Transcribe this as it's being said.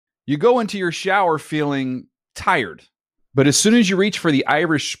You go into your shower feeling tired, but as soon as you reach for the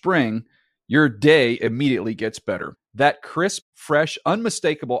Irish Spring, your day immediately gets better. That crisp, fresh,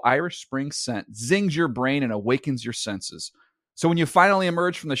 unmistakable Irish Spring scent zings your brain and awakens your senses. So when you finally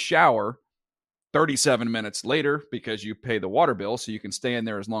emerge from the shower 37 minutes later, because you pay the water bill so you can stay in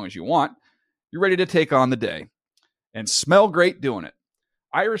there as long as you want, you're ready to take on the day and smell great doing it.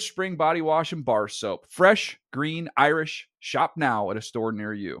 Irish Spring Body Wash and Bar Soap. Fresh, green, Irish. Shop now at a store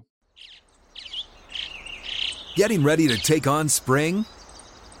near you. Getting ready to take on spring?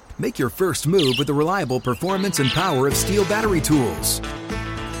 Make your first move with the reliable performance and power of Steel battery tools.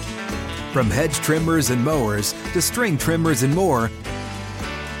 From hedge trimmers and mowers to string trimmers and more,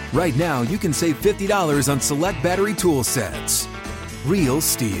 right now you can save $50 on select battery tool sets. Real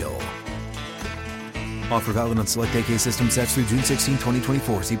Steel. Offer valid on select AK system sets through June 16,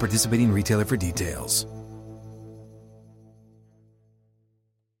 2024. See participating retailer for details.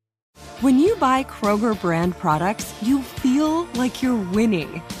 When you buy Kroger brand products, you feel like you're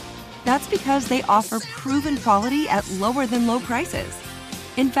winning. That's because they offer proven quality at lower than low prices.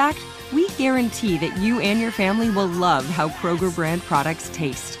 In fact, we guarantee that you and your family will love how Kroger brand products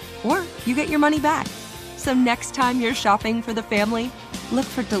taste, or you get your money back. So next time you're shopping for the family, look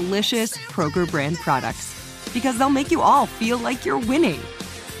for delicious Kroger brand products, because they'll make you all feel like you're winning.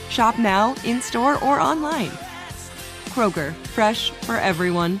 Shop now, in-store, or online. Kroger, fresh for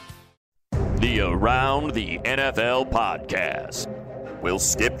everyone. The Around the NFL podcast. We'll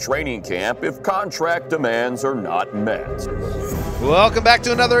skip training camp if contract demands are not met. Welcome back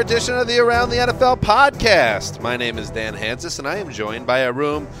to another edition of the Around the NFL podcast. My name is Dan Hansis, and I am joined by a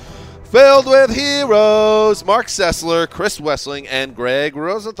room filled with heroes. Mark Sessler, Chris Wessling, and Greg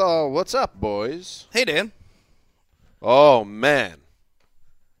Rosenthal. What's up, boys? Hey, Dan. Oh, man.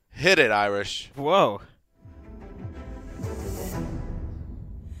 Hit it, Irish. Whoa.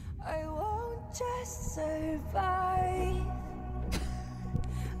 I won't just survive.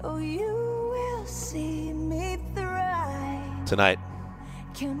 Oh, you will see me thrive. Tonight.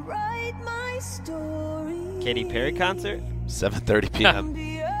 Can write my story. Katy Perry concert? 7:30 p.m.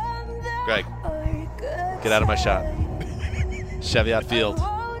 Greg, get out of my shot. Cheviot Field,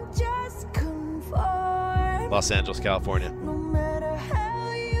 Los Angeles, California.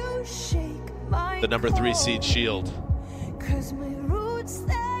 The number 3 seed Shield.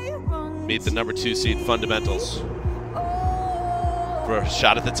 Meet the number 2 seed Fundamentals for a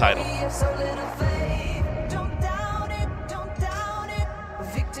shot at the title.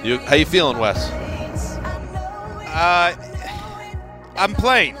 How you feeling, Wes? I'm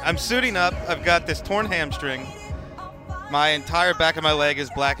playing. I'm suiting up. I've got this torn hamstring. My entire back of my leg is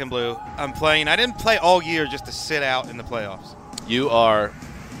black and blue. I'm playing. I didn't play all year just to sit out in the playoffs. You are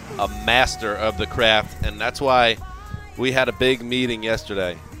a master of the craft, and that's why we had a big meeting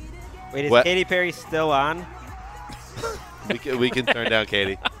yesterday. Wait, is Katy Perry still on? We can turn down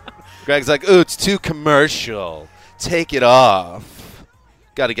Katy. Greg's like, ooh, it's too commercial. Take it off.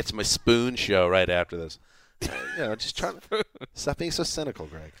 Got to get to my Spoon show right after this. Just trying to stop being so cynical,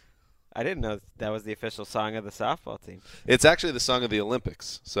 Greg. I didn't know that was the official song of the softball team. It's actually the song of the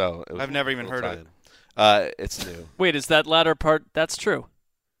Olympics. So I've never even heard of it. It's new. Wait, is that latter part? That's true.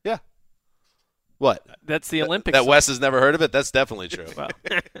 Yeah. What? That's the Olympics. That Wes has never heard of it? That's definitely true. Well,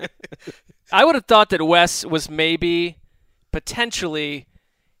 I would have thought that Wes was maybe potentially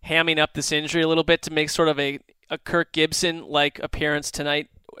hamming up this injury a little bit to make sort of a Kirk Gibson-like appearance tonight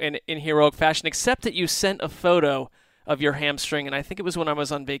in heroic fashion, except that you sent a photo of your hamstring, and I think it was when I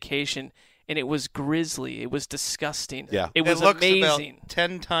was on vacation, and it was grisly. It was disgusting. Yeah. It was looks amazing. about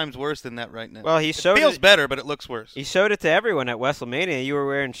 10 times worse than that right now. Well, he showed it feels better, but it looks worse. He showed it to everyone at WrestleMania. You were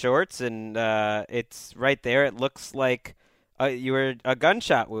wearing shorts, and it's right there. It looks like you were a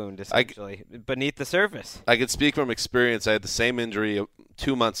gunshot wound, essentially, beneath the surface. I could speak from experience. I had the same injury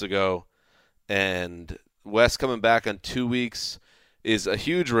 2 months ago, and Wes coming back on 2 weeks is a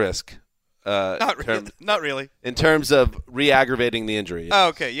huge risk. Not really. In terms of re-aggravating the injury. Oh,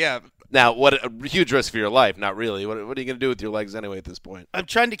 okay, yeah. Now, what a huge risk for your life. Not really. What are you going to do with your legs anyway at this point? I'm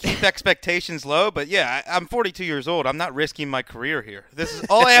trying to keep expectations low, but yeah, I'm 42 years old. I'm not risking my career here. This is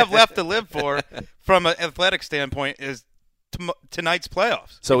all I have left to live for from an athletic standpoint is tonight's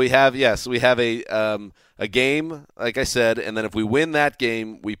playoffs. So we have a game, like I said, and then if we win that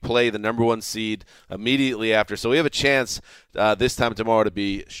game, we play the number 1 seed immediately after. So we have a chance this time tomorrow to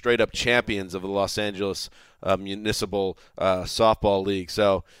be straight-up champions of the Los Angeles Municipal Softball League.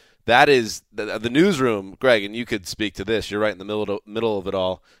 So that is the newsroom, Greg, and you could speak to this. You're right in the middle of it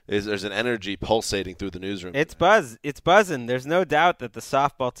all. There's an energy pulsating through the newsroom. It's buzzing. There's no doubt that the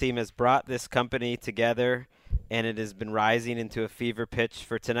softball team has brought this company together and it has been rising into a fever pitch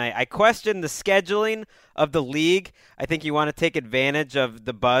for tonight. I question the scheduling of the league. I think you want to take advantage of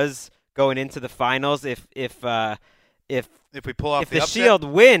the buzz going into the finals. If we pull off the upset. Shield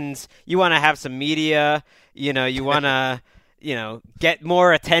wins, you want to have some media. You want to get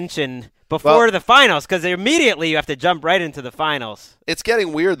more attention before the finals, because immediately you have to jump right into the finals. It's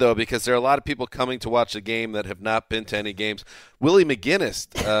getting weird, though, because there are a lot of people coming to watch the game that have not been to any games. Willie McGinnis,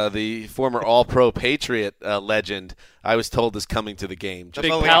 the former All-Pro Patriot legend, I was told is coming to the game.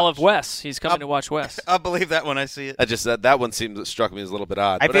 Big pal of Wes. He's coming to watch Wes. I'll believe that when I see it. That one struck me as a little bit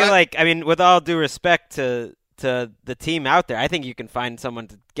odd. I feel like, with all due respect to the team out there, I think you can find someone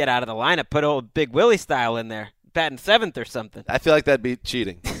to get out of the lineup, put old Big Willie style in there, batting 7th or something. I feel like that'd be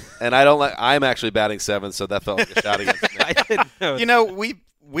cheating. And I'm actually batting 7th, so that felt like a shot against me. I didn't know.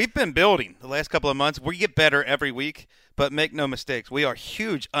 We've been building the last couple of months. We get better every week, but make no mistakes, we are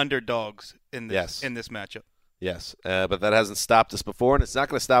huge underdogs in this matchup. Yes, but that hasn't stopped us before, and it's not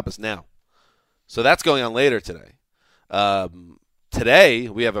going to stop us now. So that's going on later today. Today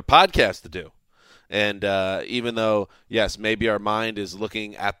we have a podcast to do, and even though maybe our mind is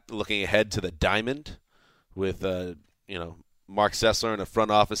looking ahead to the diamond with Mark Sessler in a front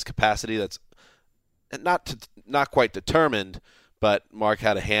office capacity that's not quite determined, but Mark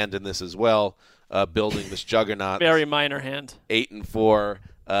had a hand in this as well, building this juggernaut. Very minor hand. 8-4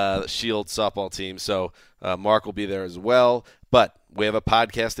 Shield softball team. So Mark will be there as well. But we have a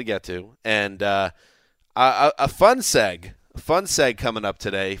podcast to get to, and a fun seg coming up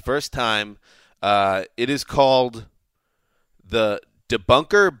today. First time. It is called the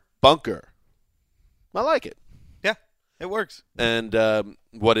Debunker Bunker. I like it. It works. And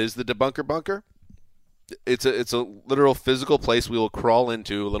what is the Debunker Bunker? It's a literal physical place we will crawl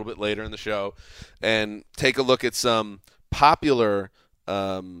into a little bit later in the show and take a look at some popular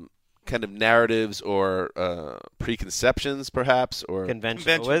kind of narratives or preconceptions, perhaps, or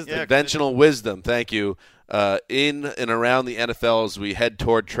conventional wisdom. Conventional wisdom. Thank you. In and around the NFL as we head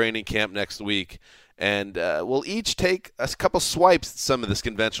toward training camp next week. And we'll each take a couple swipes at some of this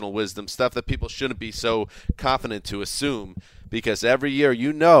conventional wisdom, stuff that people shouldn't be so confident to assume, because every year,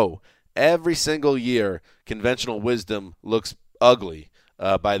 every single year, conventional wisdom looks ugly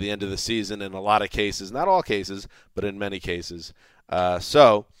by the end of the season in a lot of cases. Not all cases, but in many cases.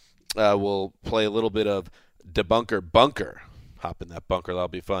 So we'll play a little bit of Debunker Bunker. Hop in that bunker. That'll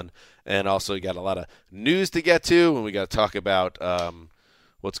be fun. And also, we got a lot of news to get to, and we got to talk about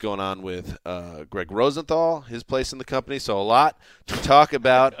what's going on with Greg Rosenthal, his place in the company. So a lot to talk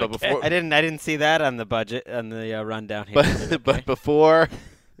about. But before I didn't see that on the budget on the rundown here. But before,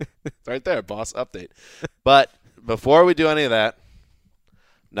 it's right there, boss update. But before we do any of that,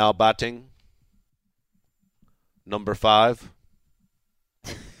 now batting number 5,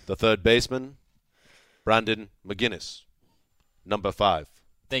 the third baseman, Brandon McGinnis, number 5.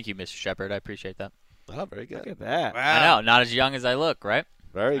 Thank you, Mr. Shepard. I appreciate that. Oh, very good. Look at that. Wow. I know, not as young as I look, right?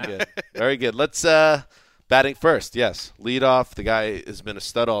 Very good. Very good. Let's batting first. Yes, lead off. The guy has been a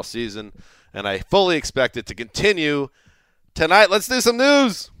stud all season, and I fully expect it to continue tonight. Let's do some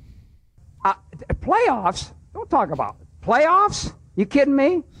news. Playoffs? Don't talk about it. Playoffs? You kidding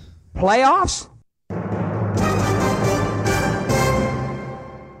me? Playoffs?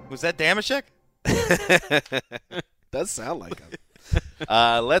 Was that Damashek? Does sound like him.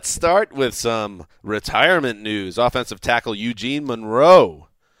 Let's start with some retirement news. Offensive tackle Eugene Monroe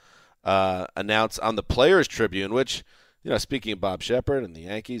announced on the Players Tribune, which, speaking of Bob Shepard and the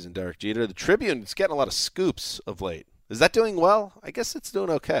Yankees and Derek Jeter, the Tribune is getting a lot of scoops of late. Is that doing well? I guess it's doing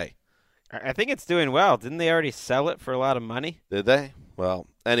okay. I think it's doing well. Didn't they already sell it for a lot of money? Did they? Well,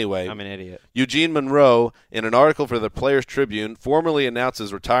 anyway. I'm an idiot. Eugene Monroe, in an article for the Players Tribune, formally announced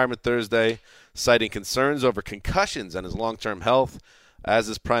his retirement Thursday, citing concerns over concussions and his long-term health as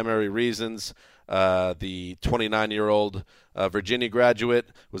his primary reasons. The 29-year-old Virginia graduate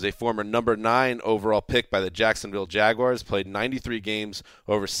was a former number 9 overall pick by the Jacksonville Jaguars, played 93 games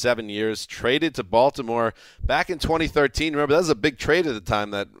over 7 years, traded to Baltimore back in 2013. Remember, that was a big trade at the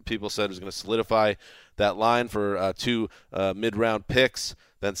time that people said was going to solidify that line for 2 mid-round picks,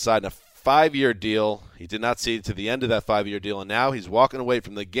 then signed a 5-year deal. He did not see it to the end of that 5-year deal, and now he's walking away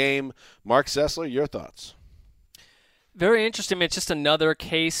from the game. Mark Sessler, your thoughts? Very interesting. It's just another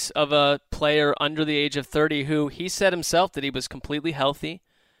case of a player under the age of 30 who he said himself that he was completely healthy,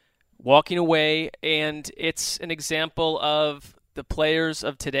 walking away, and it's an example of the players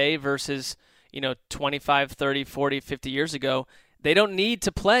of today versus, 25, 30, 40, 50 years ago. They don't need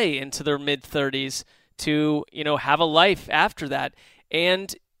to play into their mid-30s to, have a life after that.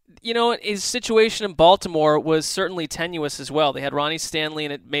 And, his situation in Baltimore was certainly tenuous as well. They had Ronnie Stanley,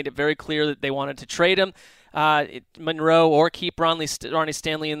 and it made it very clear that they wanted to trade him. Monroe or keep Ronnie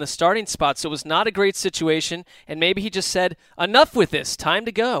Stanley in the starting spot. So it was not a great situation, and maybe he just said, enough with this, time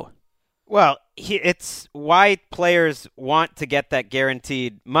to go. Well, it's why players want to get that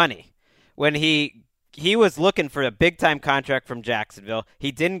guaranteed money. When he was looking for a big-time contract from Jacksonville.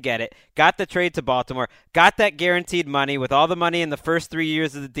 He didn't get it. Got the trade to Baltimore. Got that guaranteed money with all the money in the first 3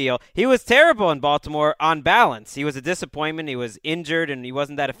 years of the deal. He was terrible in Baltimore on balance. He was a disappointment. He was injured, and he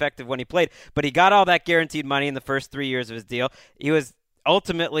wasn't that effective when he played. But he got all that guaranteed money in the first 3 years of his deal. He was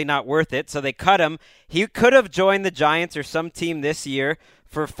ultimately not worth it, so they cut him. He could have joined the Giants or some team this year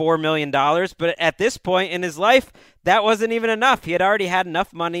for $4 million, but at this point in his life, that wasn't even enough. He had already had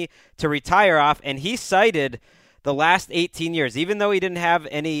enough money to retire off, and he cited the last 18 years. Even though he didn't have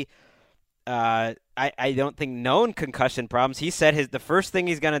any, I don't think, known concussion problems, he said the first thing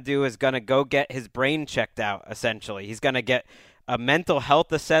he's going to do is going to go get his brain checked out, essentially. He's going to get mental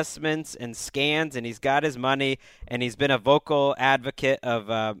health assessments and scans, and he's got his money, and he's been a vocal advocate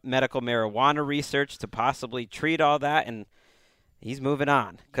of medical marijuana research to possibly treat all that, and he's moving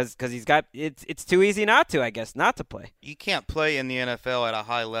on because he's got it's too easy not to play. You can't play in the NFL at a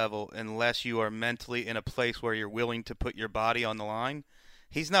high level unless you are mentally in a place where you're willing to put your body on the line.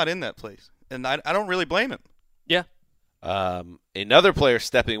 He's not in that place, and I don't really blame him. Yeah. Another player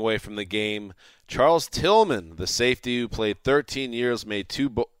stepping away from the game, Charles Tillman, the safety who played 13 years, made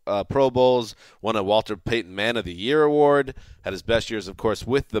 2 Pro Bowls, won a Walter Payton Man of the Year award, had his best years, of course,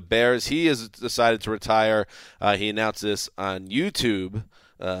 with the Bears. He has decided to retire. He announced this on YouTube.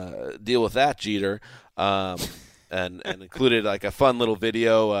 Deal with that, Jeter. And included like a fun little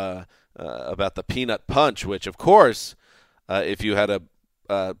video about the peanut punch, which, of course, if you had a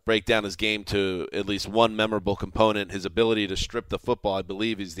break down his game to at least one memorable component, his ability to strip the football. I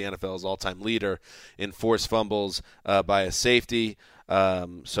believe he's the NFL's all-time leader in forced fumbles by a safety.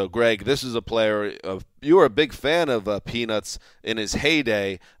 So, Greg, this is a player you were a big fan of Peanuts in his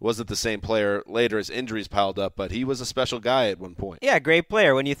heyday. Wasn't the same player later as injuries piled up, but he was a special guy at one point. Yeah, great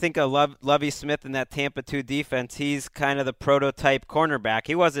player. When you think of Lovie Smith in that Tampa 2 defense, he's kind of the prototype cornerback.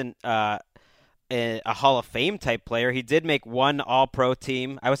 He wasn't a Hall of Fame type player. He did make 1 All-Pro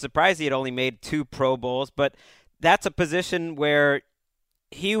team. I was surprised he had only made 2 Pro Bowls, but that's a position where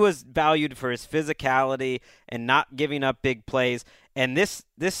he was valued for his physicality and not giving up big plays. And this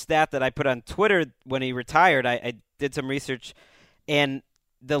stat that I put on Twitter when he retired, I did some research, and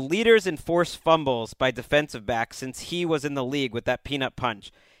the leaders in forced fumbles by defensive backs since he was in the league with that peanut punch,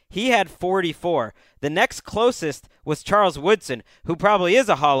 he had 44. The next closest was Charles Woodson, who probably is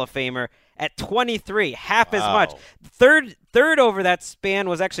a Hall of Famer, at 23, half as much. Third over that span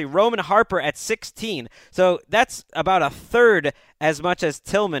was actually Roman Harper at 16. So that's about a third as much as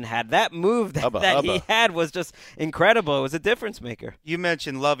Tillman had. That move that he had was just incredible. It was a difference maker. You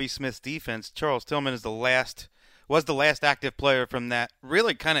mentioned Lovie Smith's defense. Charles Tillman was the last active player from that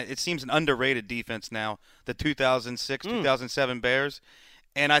really kind of, it seems, an underrated defense now, the 2006, 2007 Bears.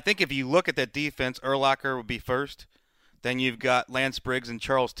 And I think if you look at that defense, Urlacher would be first. Then you've got Lance Briggs and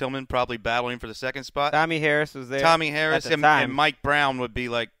Charles Tillman probably battling for the second spot. Tommy Harris was there. Tommy Harris and Mike Brown would be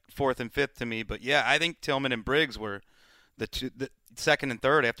like 4th and 5th to me. But, yeah, I think Tillman and Briggs were the second and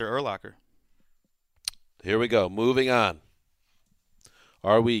third after Urlacher. Here we go. Moving on.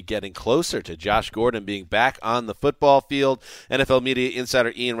 Are we getting closer to Josh Gordon being back on the football field? NFL media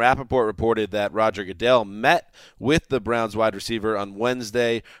insider Ian Rappaport reported that Roger Goodell met with the Browns wide receiver on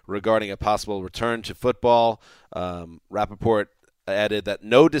Wednesday regarding a possible return to football. Rappaport added that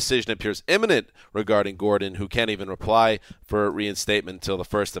no decision appears imminent regarding Gordon, who can't even apply for reinstatement until the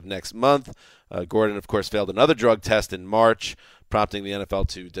 1st of next month. Gordon, of course, failed another drug test in March, prompting the NFL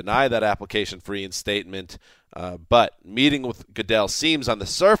to deny that application for reinstatement. But meeting with Goodell seems on the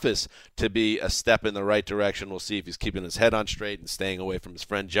surface to be a step in the right direction. We'll see if he's keeping his head on straight and staying away from his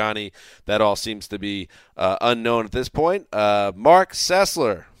friend Johnny. That all seems to be unknown at this point. Mark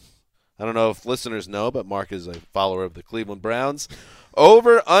Sessler. I don't know if listeners know, but Mark is a follower of the Cleveland Browns.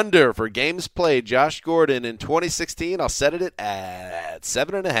 Over under for games played, Josh Gordon in 2016. I'll set it at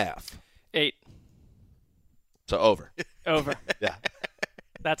 7.5. 8. So over. Over. Yeah.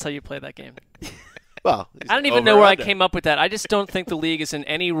 That's how you play that game. Well, I don't even know where I came up with that. I just don't think the league is in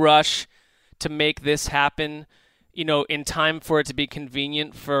any rush to make this happen, in time for it to be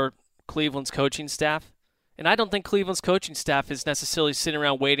convenient for Cleveland's coaching staff. And I don't think Cleveland's coaching staff is necessarily sitting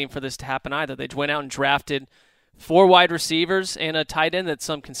around waiting for this to happen either. They went out and drafted 4 wide receivers and a tight end that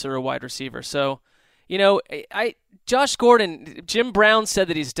some consider a wide receiver. So, Josh Gordon, Jim Brown said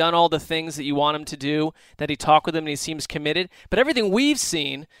that he's done all the things that you want him to do, that he talked with him and he seems committed. But everything we've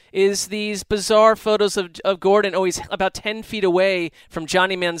seen is these bizarre photos of Gordon. Oh, he's about 10 feet away from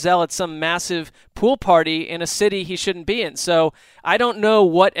Johnny Manziel at some massive pool party in a city he shouldn't be in. So I don't know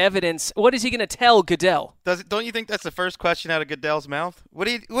what evidence. What is he going to tell Goodell? Don't you think that's the first question out of Goodell's mouth? What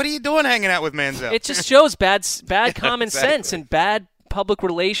are you doing hanging out with Manziel? It just shows bad common sense and bad public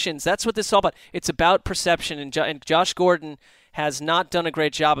relations. That's what this is all about. It's about perception, and Josh Gordon has not done a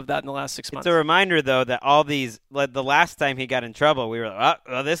great job of that in the last 6 months. It's a reminder, though, that all these, like the last time he got in trouble, we were like,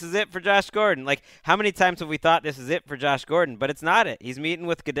 well, this is it for Josh Gordon. Like, how many times have we thought this is it for Josh Gordon? But it's not it. He's meeting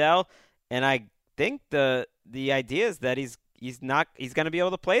with Goodell, and I think the idea is that he's going to be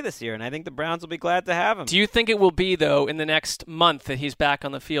able to play this year, and I think the Browns will be glad to have him. Do you think it will be, though, in the next month that he's back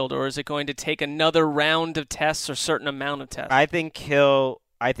on the field, or is it going to take another round of tests or certain amount of tests? I think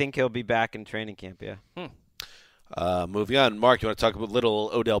he'll be back in training camp, yeah. Moving on. Mark, you want to talk about little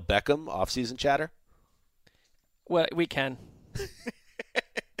Odell Beckham offseason chatter? Well, we can.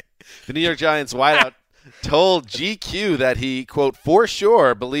 The New York Giants wideout told GQ that he, quote, for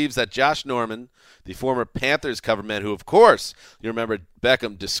sure believes that Josh Norman, the former Panthers coverman, who, of course, you remember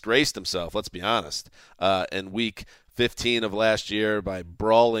Beckham disgraced himself, let's be honest, in week 15 of last year by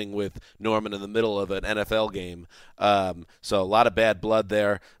brawling with Norman in the middle of an NFL game. So a lot of bad blood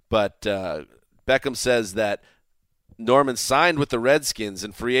there. But Beckham says that Norman signed with the Redskins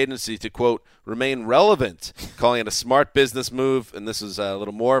in free agency to, quote, remain relevant, calling it a smart business move. And this is a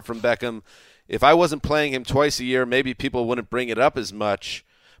little more from Beckham. If I wasn't playing him twice a year, maybe people wouldn't bring it up as much.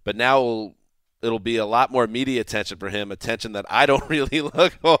 But now it'll be a lot more media attention for him, attention that I don't really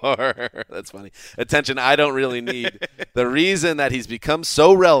look for. That's funny. Attention I don't really need. The reason that he's become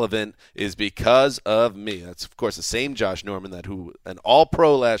so relevant is because of me. That's, of course, the same Josh Norman who an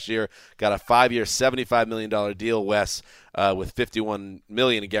all-pro last year, got a 5-year, $75 million deal, Wes, with $51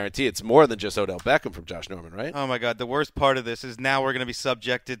 million in guarantee. It's more than just Odell Beckham from Josh Norman, right? Oh, my God. The worst part of this is now we're going to be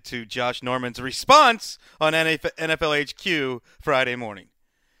subjected to Josh Norman's response on NFL HQ Friday morning.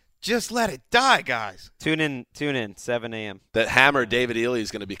 Just let it die, guys. Tune in, 7 a.m. That hammer David Ely is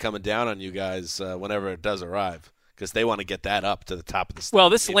going to be coming down on you guys whenever it does arrive, because they want to get that up to the top of the stage.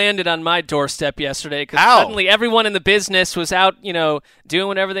 Well, this landed on my doorstep yesterday because suddenly everyone in the business was out, doing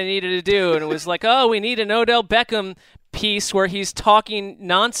whatever they needed to do, and it was like, oh, we need an Odell Beckham piece where he's talking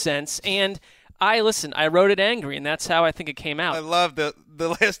nonsense, and I wrote it angry, and that's how I think it came out. I love the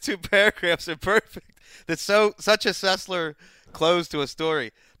last two paragraphs are perfect. That's such a Sessler close to a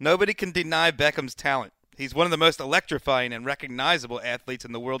story. Nobody can deny Beckham's talent. He's one of the most electrifying and recognizable athletes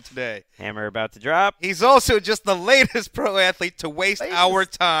in the world today. Hammer about to drop. He's also just the latest pro athlete to waste our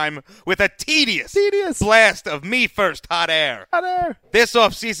time with a tedious blast of me first hot air. This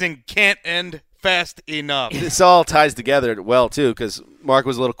offseason can't end fast enough. This all ties together well, too, because Mark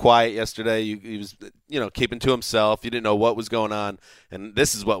was a little quiet yesterday. He was, keeping to himself. You didn't know what was going on, and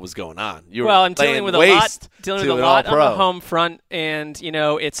this is what was going on. I'm dealing with a lot on the home front, and,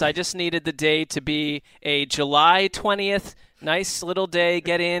 I just needed the day to be a July 20th, nice little day,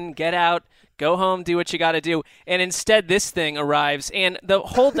 get in, get out, go home, do what you got to do. And instead, this thing arrives. And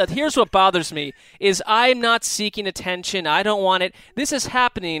here's what bothers me is I'm not seeking attention. I don't want it. This is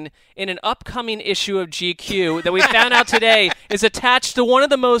happening in an upcoming issue of GQ that we found out today is attached to one of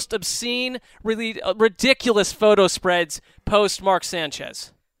the most obscene, really ridiculous photo spreads post Mark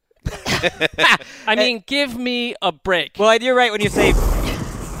Sanchez. I mean, give me a break. Well, you're right when you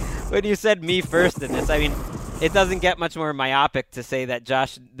said me first in this. I mean, it doesn't get much more myopic to say that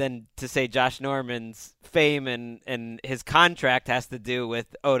Josh Norman's fame and his contract has to do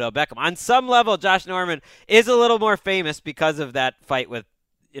with Odell Beckham. On some level, Josh Norman is a little more famous because of that fight with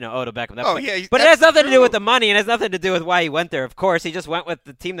Odell Beckham. But it has nothing to do with the money, and it has nothing to do with why he went there. Of course, he just went with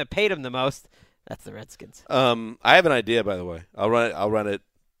the team that paid him the most. That's the Redskins. I have an idea, by the way. I'll run it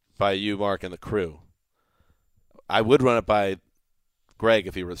by you, Mark, and the crew. I would run it by Greg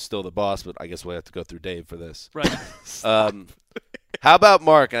if he were still the boss, but I guess we'll have to go through Dave for this. Right. How about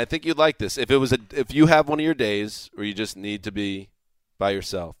Mark? And I think you'd like this. If you have one of your days where you just need to be by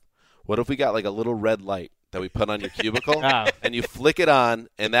yourself, what if we got like a little red light that we put on your cubicle and you flick it on,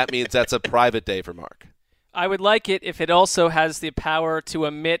 and that means that's a private day for Mark? I would like it if it also has the power to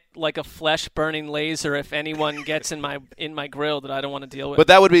emit like a flesh-burning laser if anyone gets in my grill that I don't want to deal with. But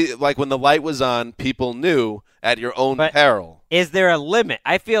that would be like when the light was on, people knew at your own peril. Is there a limit?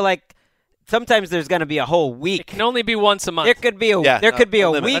 I feel like sometimes there's going to be a whole week. It can only be once a month. There could be a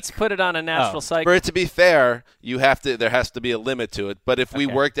week. Let's put it on a natural cycle. For it to be fair, there has to be a limit to it. But if we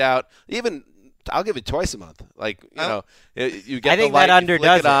worked out, even I'll give it twice a month. Like, you get I the think light, that you flick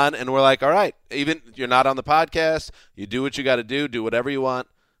underdoes it on, and we're like, all right, even you're not on the podcast, you do what you got to do whatever you want,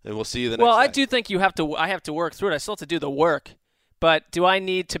 and we'll see you the next Well, I day. do think I have to work through it. I still have to do the work. But do I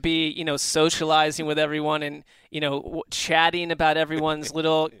need to be, socializing with everyone and, chatting about everyone's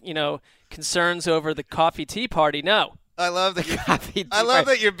little, concerns over the coffee tea party? No. I love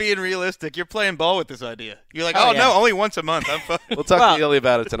that you're being realistic. You're playing ball with this idea. You're like, Oh, yeah. no, only once a month. I'm fine. We'll talk to Ely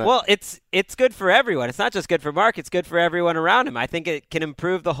about it tonight. Well, it's good for everyone. It's not just good for Mark. It's good for everyone around him. I think it can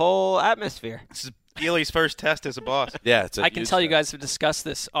improve the whole atmosphere. This is Ely's first test as a boss. Yeah, it's I can tell you guys have discussed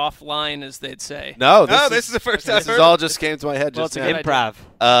this offline, as they'd say. No, this is the first time. This all just came to my head Well, just it's a now. good Improv.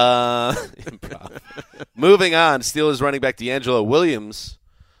 Improv. Moving on, Steelers running back DeAngelo Williams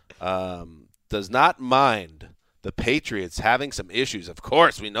does not mind the Patriots having some issues. Of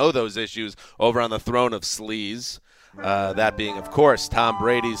course, we know those issues over on the throne of sleaze. That being, of course, Tom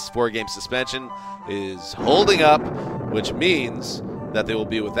Brady's 4-game suspension is holding up, which means that they will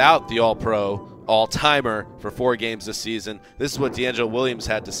be without the All-Pro, All-Timer for 4 games this season. This is what DeAngelo Williams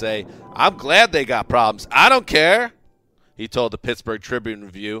had to say. I'm glad they got problems. I don't care, he told the Pittsburgh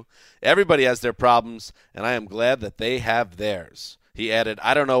Tribune-Review. Everybody has their problems, and I am glad that they have theirs. He added,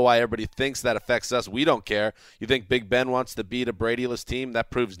 I don't know why everybody thinks that affects us. We don't care. You think Big Ben wants to beat a Brady-less team?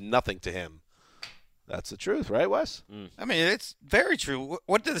 That proves nothing to him. That's the truth, right, Wes? I mean, it's very true.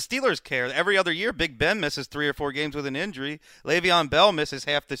 What do the Steelers care? Every other year, Big Ben misses 3 or 4 games with an injury. Le'Veon Bell misses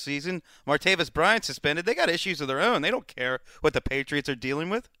half the season. Martavis Bryant suspended. They got issues of their own. They don't care what the Patriots are dealing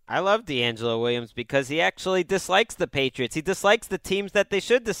with. I love DeAngelo Williams because he actually dislikes the Patriots. He dislikes the teams that they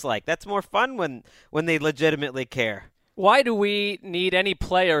should dislike. That's more fun when they legitimately care. Why do we need any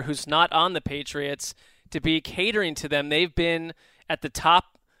player who's not on the Patriots to be catering to them? They've been at the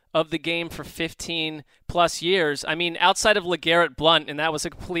top of the game for 15-plus years. I mean, outside of LeGarrette Blount, and that was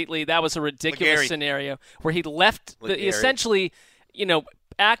a ridiculous scenario where he left, he essentially,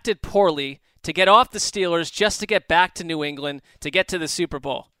 acted poorly to get off the Steelers just to get back to New England to get to the Super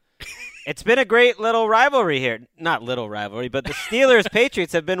Bowl. It's been a great little rivalry here. Not little rivalry, but the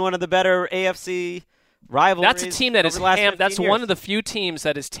Steelers-Patriots have been one of the better AFC rivalries. That's a team that is that's years. one of the few teams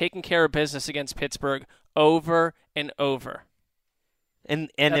that has taken care of business against Pittsburgh over and over. And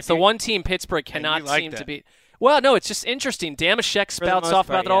that's if the one team Pittsburgh cannot seem to beat. Well, no, it's just interesting. Damashek spouts off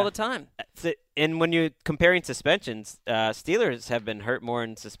about it all the time. And when you're comparing suspensions, Steelers have been hurt more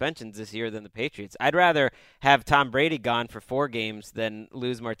in suspensions this year than the Patriots. I'd rather have Tom Brady gone for 4 games than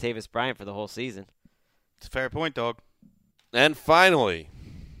lose Martavis Bryant for the whole season. It's a fair point, dog. And finally,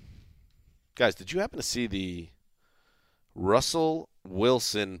 guys, did you happen to see the Russell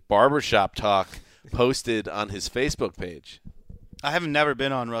Wilson barbershop talk posted on his Facebook page? I have never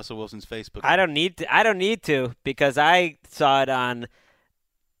been on Russell Wilson's Facebook. I don't need to because I saw it on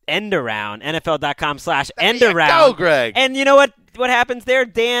Endaround, NFL.com/Endaround. Go, Greg. And you know what happens there?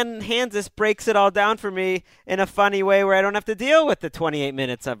 Dan Hansis breaks it all down for me in a funny way where I don't have to deal with the 28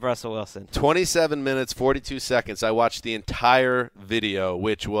 minutes of Russell Wilson. 27 minutes, 42 seconds. I watched the entire video,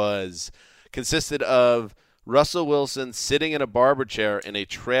 which consisted of Russell Wilson sitting in a barber chair in a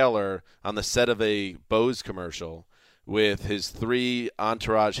trailer on the set of a Bose commercial with his 3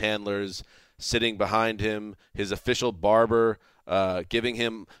 entourage handlers sitting behind him, his official barber giving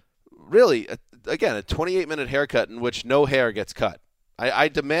him really, a 28-minute haircut in which no hair gets cut. I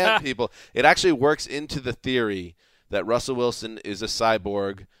demand people. It actually works into the theory that Russell Wilson is a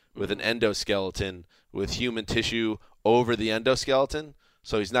cyborg with an endoskeleton with human tissue over the endoskeleton,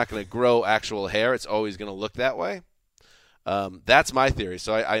 so he's not going to grow actual hair. It's always going to look that way. That's my theory.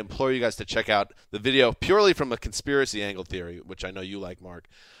 So I implore you guys to check out the video purely from a conspiracy angle theory, which I know you like, Mark.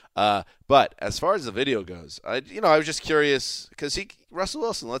 But as far as the video goes, I was just curious because Russell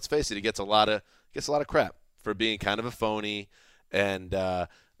Wilson, let's face it, he gets a lot of crap for being kind of a phony and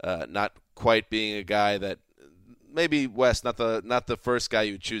not quite being a guy that maybe Wes, not the first guy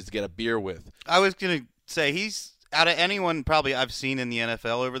you would choose to get a beer with. I was gonna say he's out of anyone probably I've seen in the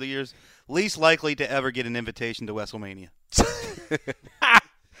NFL over the years, least likely to ever get an invitation to WrestleMania.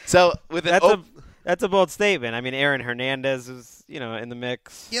 So with that's a bold statement. I mean, Aaron Hernandez is, in the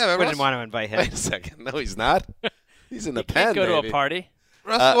mix. Yeah, but I wouldn't want to invite him. Wait a second. No, he's not. He's in the He pen. can't go to baby. a party.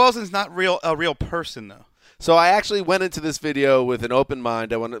 Russell Wilson's not a real person, though. So I actually went into this video with an open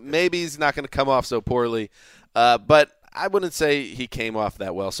mind. Maybe he's not going to come off so poorly, but I wouldn't say he came off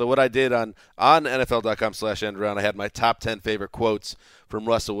that well. So what I did on NFL.com/endaround, I had my top 10 favorite quotes from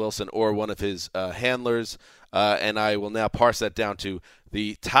Russell Wilson or one of his handlers, and I will now parse that down to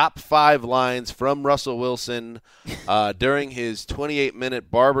the top 5 lines from Russell Wilson during his 28-minute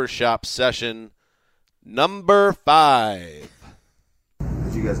barbershop session. Number 5.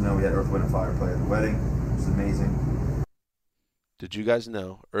 Did you you guys know we had Earth, Wind, and Fire play at the wedding, which was amazing. Did you guys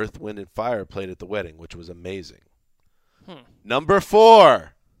know Earth, Wind, and Fire played at the wedding, which was amazing? Number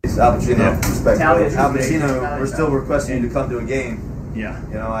 4. Al Pacino, respect. Al Pacino, we're still requesting you to come to a game. Yeah.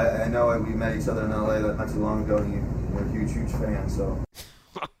 You know, I know we met each other in LA not too long ago, and you're a huge fan, so.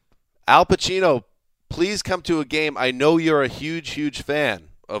 Al Pacino, please come to a game. I know you're a huge fan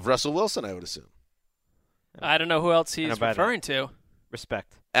of Russell Wilson, I would assume. I don't know who else he's referring to.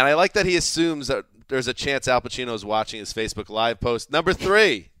 Respect. And I like that he assumes that there's a chance Al Pacino is watching his Facebook Live post. Number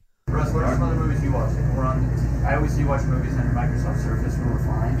 3. Russ, what are some other movies you watch? I always see you watch movies on your Microsoft Surface when we're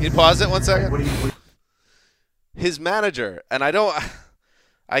flying. Can you pause it 1 second? What do you His manager, and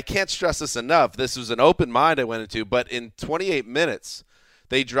I can't stress this enough. This was an open mind I went into, but in 28 minutes,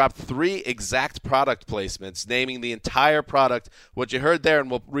 they dropped 3 exact product placements, naming the entire product. What you heard there, and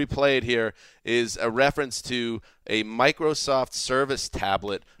we'll replay it here, is a reference to a Microsoft Service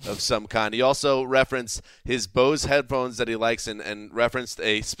tablet of some kind. He also referenced his Bose headphones that he likes and referenced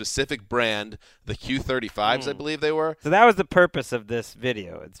a specific brand, the Q35s, I believe they were. So that was the purpose of this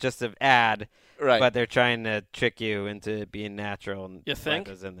video. It's just an ad, right? But they're trying to trick you into being natural. And you think?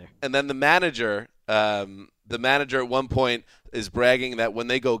 Goes in there. And then the manager at one point is bragging that when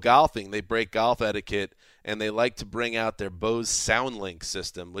they go golfing, they break golf etiquette, and they like to bring out their Bose SoundLink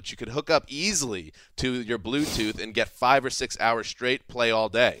system, which you could hook up easily to your Bluetooth and get 5 or 6 hours straight play all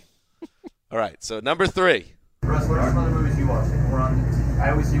day. All right, so number 3. Russ, what are some other movies you watch?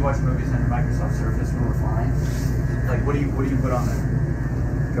 I always see you watch movies on your Microsoft Surface when we're flying. Like, what do you put on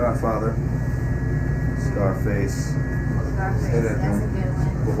there? Godfather, Scarface. Say that,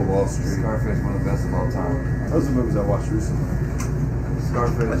 man. Wolf of Wall Street. Scarface, one of the best of all time. Those are movies I watched recently.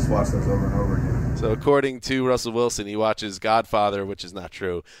 Scarface, I just watched those over and over again. So according to Russell Wilson, he watches Godfather, which is not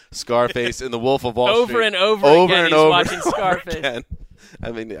true, Scarface, and The Wolf of Wall Street. Over and over again, he's watching Scarface. Again.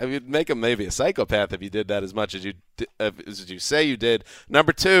 I mean, you'd make him maybe a psychopath if you did that as much as you say you did.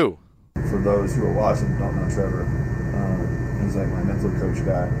 Number 2. For those who are watching don't know Trevor, he's like my mental coach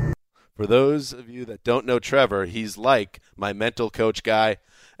guy. For those of you that don't know Trevor, he's like my mental coach guy.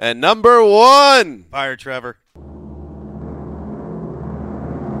 And number 1. Fire Trevor.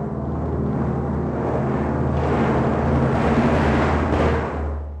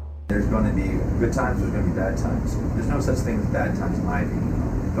 There's going to be good times, there's going to be bad times. There's no such thing as bad times in my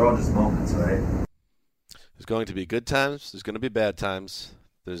opinion. They're all just moments, right? There's going to be good times, there's going to be bad times.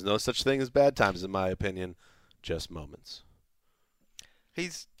 There's no such thing as bad times in my opinion, just moments.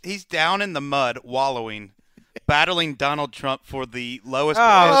 He's down in the mud, wallowing, battling Donald Trump for the lowest.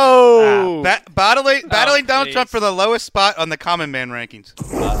 Battling Donald Trump for the lowest spot on the Common Man rankings.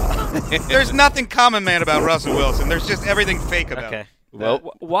 There's nothing Common Man about Russell Wilson. There's just everything fake about him.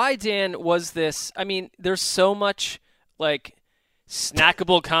 Well, why, Dan, was this? I mean, there's so much like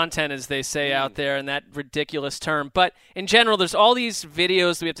snackable content, as they say out there, in that ridiculous term. But in general, there's all these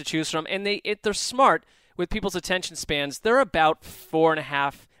videos that we have to choose from, and they're smart with people's attention spans. They're about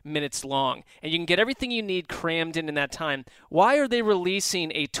 4.5 minutes long, and you can get everything you need crammed in that time. Why are they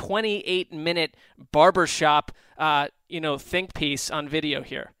releasing a 28-minute barbershop, think piece on video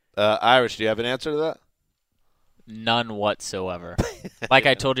here? Irish, do you have an answer to that? None whatsoever. Like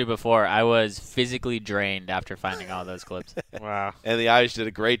I told you before, I was physically drained after finding all those clips. Wow. And the Irish did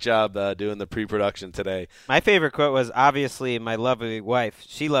a great job doing the pre-production today. My favorite quote was, obviously, my lovely wife.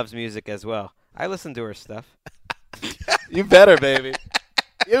 She loves music as well. I listen to her stuff. You better, baby.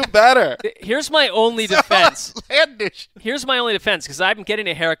 You better. Here's my only defense. Outlandish. Here's my only defense, because I'm getting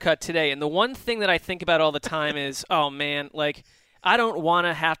a haircut today, and the one thing that I think about all the time is, oh, man, like, I don't want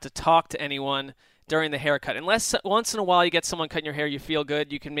to have to talk to anyone during the haircut. Unless once in a while you get someone cutting your hair, you feel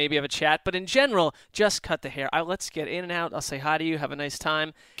good, you can maybe have a chat. But in general, just cut the hair. Let's get in and out. I'll say hi to you. Have a nice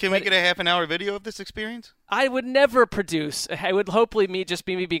time. Can we get a half-an-hour video of this experience? I would never produce. I would hopefully just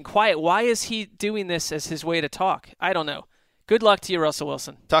be me being quiet. Why is he doing this as his way to talk? I don't know. Good luck to you, Russell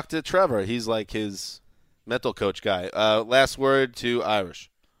Wilson. Talk to Trevor. He's like his mental coach guy. Last word to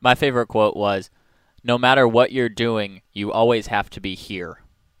Irish. My favorite quote was, no matter what you're doing, you always have to be here.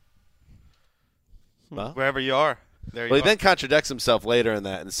 Well, wherever you are. There you he are. then contradicts himself later in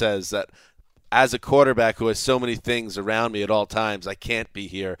that and says that as a quarterback who has so many things around me at all times, I can't be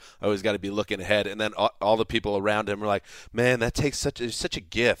here. I always got to be looking ahead. And then all the people around him are like, man, that takes such a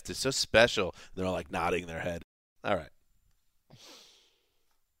gift. It's so special. And they're all like nodding their head. All right.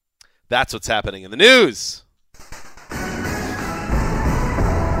 That's what's happening in the news.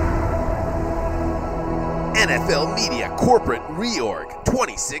 NFL Media Corporate Reorg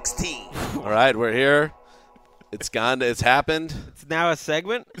 2016. All right, we're here. It's gone. It's happened. It's now a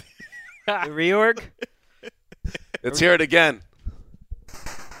segment. The reorg. Let's hear it again.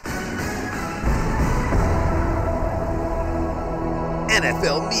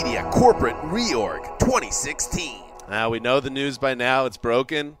 NFL Media Corporate Reorg 2016. Now, we know the news by now. It's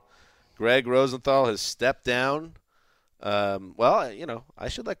broken. Greg Rosenthal has stepped down. Well, I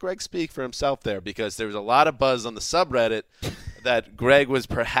should let Greg speak for himself there, because there was a lot of buzz on the subreddit that Greg was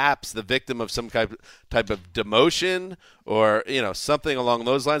perhaps the victim of some type of demotion or, something along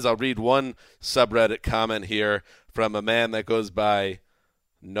those lines. I'll read one subreddit comment here from a man that goes by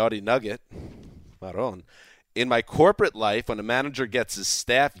Naughty Nugget, Maron. In my corporate life, when a manager gets his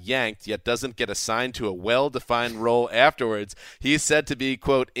staff yanked yet doesn't get assigned to a well-defined role afterwards, he is said to be,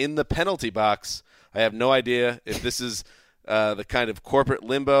 quote, in the penalty box. I have no idea if this is the kind of corporate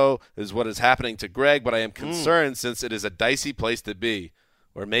limbo is what is happening to Greg, but I am concerned since it is a dicey place to be.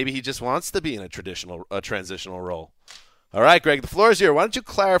 Or maybe he just wants to be in a transitional role. All right, Greg, the floor is here. Why don't you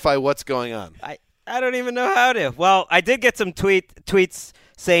clarify what's going on? I don't even know how to. Well, I did get some tweets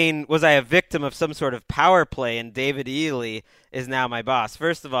saying, was I a victim of some sort of power play, and David Ely is now my boss.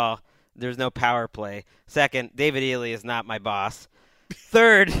 First of all, there's no power play. Second, David Ely is not my boss.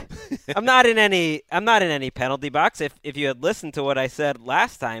 Third, I'm not in any penalty box. If you had listened to what I said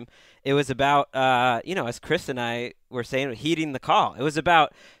last time, it was about as Chris and I were saying, heeding the call. It was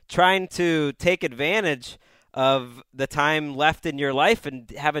about trying to take advantage of the time left in your life and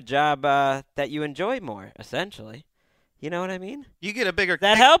have a job that you enjoy more, essentially. You know what I mean? You get a bigger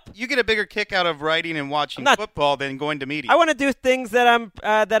help? You get a bigger kick out of writing and watching football than going to media. I want to do things that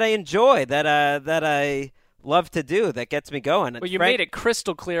I enjoy, that I love to do, that gets me going. Well, you made it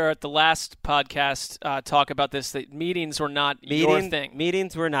crystal clear at the last podcast talk about this, that meetings were not your thing.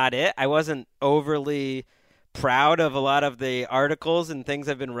 Meetings were not it. I wasn't overly proud of a lot of the articles and things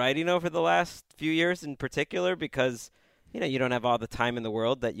I've been writing over the last few years in particular, because you don't have all the time in the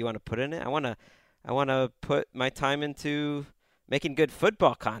world that you want to put in it. I want to put my time into making good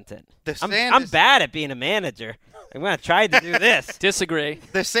football content. I'm bad at being a manager. I'm going to try to do this. Disagree.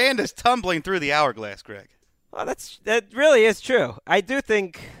 The sand is tumbling through the hourglass, Greg. Well, that really is true. I do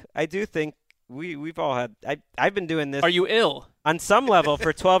think we've all had. I've been doing this. Are you ill? On some level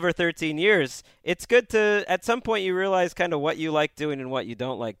for 12 or 13 years. It's good to, at some point, you realize kind of what you like doing and what you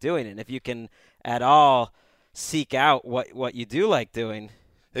don't like doing, and if you can at all seek out what you do like doing,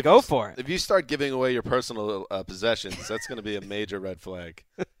 go for it. If you start giving away your personal possessions, that's going to be a major red flag.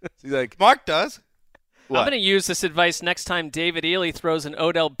 Mark does. What? I'm going to use this advice next time David Ely throws an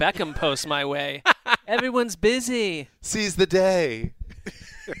Odell Beckham post my way. Everyone's busy. Seize the day.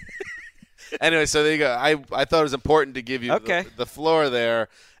 Anyway, so there you go. I thought it was important to give you the floor there.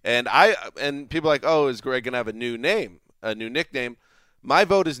 And people are like, oh, is Greg going to have a new name, a new nickname? My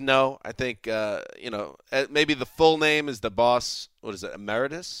vote is no. I think, maybe the full name is the boss. What is it,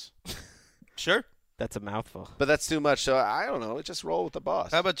 emeritus? Sure. That's a mouthful. But that's too much, so I don't know. Just roll with the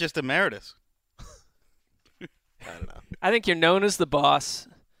boss. How about just emeritus? I don't know. I think you're known as the boss,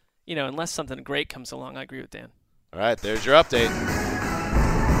 unless something great comes along. I agree with Dan. All right, there's your update.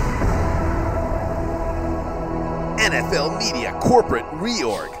 NFL Media Corporate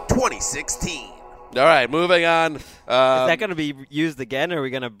Reorg 2016. All right, moving on. Is that going to be used again, or are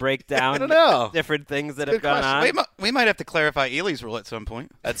we going to break down I don't know. different things that have gone on? We might have to clarify Ely's rule at some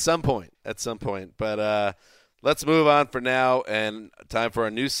point. At some point. But let's move on for now, and time for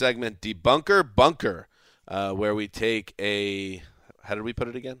our new segment, Debunker Bunker, where we take how did we put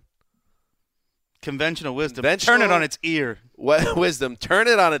it again? Conventional wisdom. Turn it on its ear. Wisdom. Turn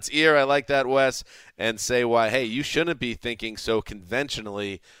it on its ear. I like that, Wes. And say why, hey, you shouldn't be thinking so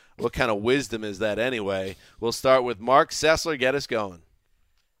conventionally. What kind of wisdom is that anyway? We'll start with Mark Sessler. Get us going.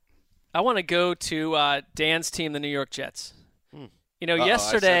 I want to go to Dan's team, the New York Jets.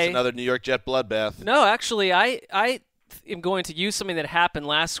 Yesterday. I sense another New York Jet bloodbath. No, actually, I am going to use something that happened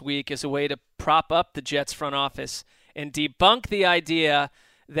last week as a way to prop up the Jets front office and debunk the idea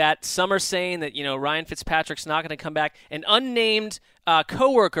that some are saying that, Ryan Fitzpatrick's not going to come back. An unnamed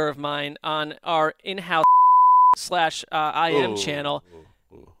coworker of mine on our in-house /IM channel.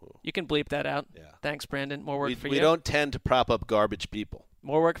 You can bleep that out. Yeah. Thanks, Brandon. More work for you. We don't tend to prop up garbage people.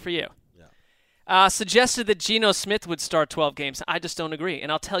 More work for you. Yeah. Suggested that Geno Smith would start 12 games. I just don't agree,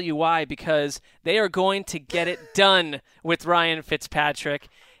 and I'll tell you why. Because they are going to get it done with Ryan Fitzpatrick.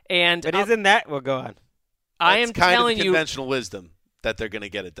 But isn't that? Well, go on. I am telling you, conventional wisdom that they're going to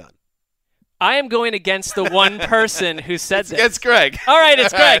get it done. I am going against the one person who said this. It's Greg. All right,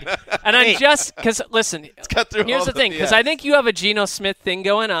 it's Greg. And I'm just – because, listen, here's the thing. Because BS. I think you have a Geno Smith thing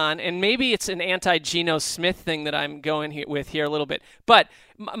going on, and maybe it's an anti-Geno Smith thing that I'm going with here a little bit. But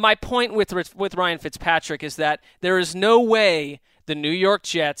my point with Ryan Fitzpatrick is that there is no way the New York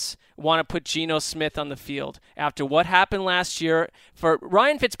Jets want to put Geno Smith on the field after what happened last year. For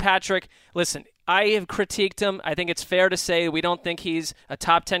Ryan Fitzpatrick, listen – I have critiqued him. I think it's fair to say we don't think he's a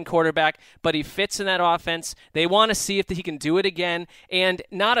top 10 quarterback, but he fits in that offense. They want to see if he can do it again, and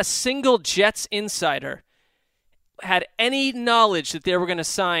not a single Jets insider had any knowledge that they were going to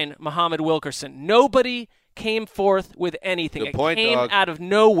sign Muhammad Wilkerson. Nobody came forth with anything. Good point, it came dog. out of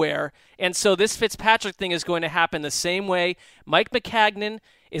nowhere. And so this Fitzpatrick thing is going to happen the same way. Mike McCagnon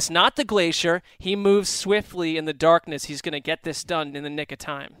is not the glacier. He moves swiftly in the darkness. He's going to get this done in the nick of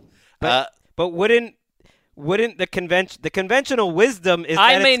time. But wouldn't the conventional wisdom is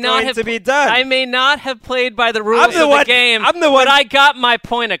that it's going to be done? I may not have played by the rules of the game, I'm the one, but I got my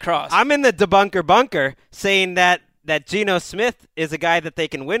point across. I'm in the debunker bunker saying that Geno Smith is a guy that they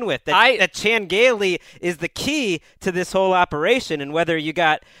can win with. That Chan Gailey is the key to this whole operation. And whether you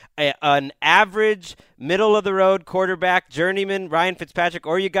got an average, middle-of-the-road quarterback, journeyman, Ryan Fitzpatrick,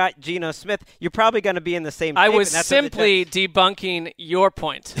 or you got Geno Smith, you're probably going to be in the same shape. I was simply debunking your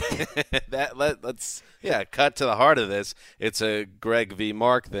point. Let's cut to the heart of this. It's a Greg v.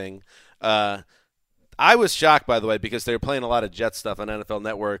 Mark thing. I was shocked, by the way, because they were playing a lot of Jet stuff on NFL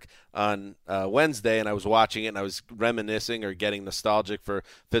Network on Wednesday, and I was watching it, and I was reminiscing or getting nostalgic for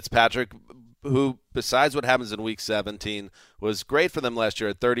Fitzpatrick, who, besides what happens in Week 17, was great for them last year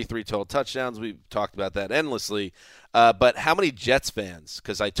at 33 total touchdowns. We've talked about that endlessly. But how many Jets fans,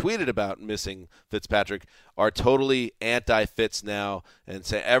 because I tweeted about missing Fitzpatrick, are totally anti-Fitz now and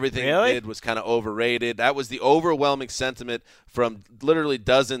say everything he did was kind of overrated? That was the overwhelming sentiment from literally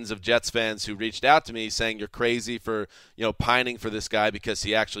dozens of Jets fans who reached out to me saying you're crazy for pining for this guy because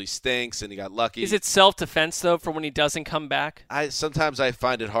he actually stinks and he got lucky. Is it self-defense, though, for when he doesn't come back? Sometimes I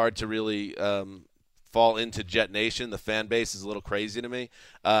find it hard to really fall into Jet Nation. The fan base is a little crazy to me.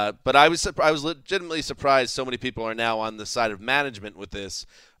 But I was legitimately surprised so many people are now on the side of management with this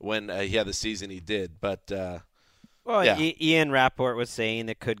when he had the season he did. But Ian Rapport was saying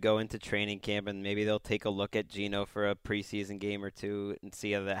it could go into training camp, and maybe they'll take a look at Geno for a preseason game or two and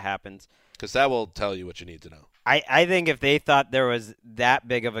see how that happens. Because that will tell you what you need to know. I think if they thought there was that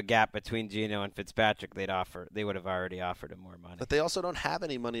big of a gap between Geno and Fitzpatrick, they would have already offered him more money. But they also don't have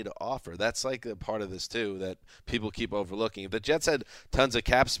any money to offer. That's like a part of this, too, that people keep overlooking. If the Jets had tons of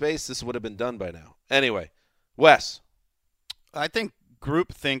cap space, this would have been done by now. Anyway, Wes. I think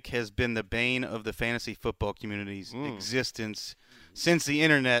groupthink has been the bane of the fantasy football community's existence since the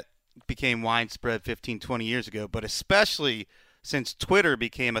internet became widespread 15, 20 years ago, but especially since Twitter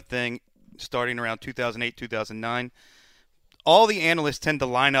became a thing starting around 2008, 2009. All the analysts tend to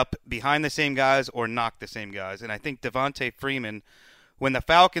line up behind the same guys or knock the same guys. And I think Devontae Freeman, when the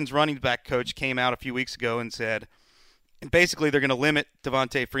Falcons running back coach came out a few weeks ago and said basically they're going to limit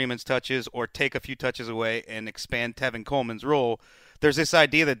Devontae Freeman's touches or take a few touches away and expand Tevin Coleman's role, there's this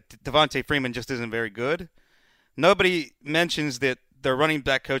idea that Devontae Freeman just isn't very good. Nobody mentions that the running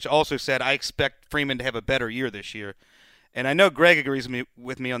back coach also said, I expect Freeman to have a better year this year. And I know Greg agrees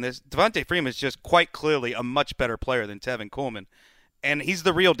with me on this. Devontae Freeman is just quite clearly a much better player than Tevin Coleman. And he's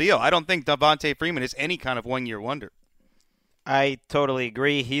the real deal. I don't think Devontae Freeman is any kind of one-year wonder. I totally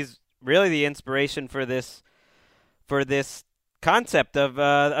agree. He's really the inspiration for this concept of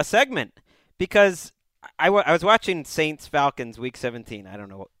a segment. Because I was watching Saints-Falcons Week 17. I don't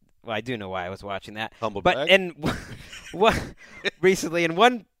know. Well, I do know why I was watching that. Humble brag. Recently, and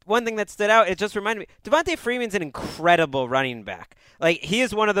one thing that stood out, it just reminded me, Devontae Freeman's an incredible running back. Like, he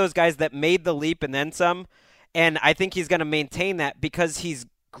is one of those guys that made the leap and then some, and I think he's going to maintain that because he's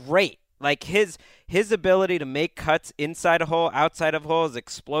great. Like, his ability to make cuts inside a hole, outside of a hole, his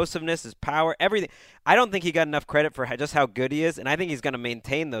explosiveness, his power, everything. I don't think he got enough credit for just how good he is, and I think he's going to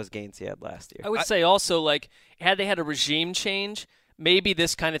maintain those gains he had last year. I would say also, like, had they had a regime change, maybe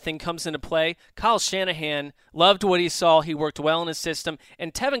this kind of thing comes into play. Kyle Shanahan loved what he saw. He worked well in his system.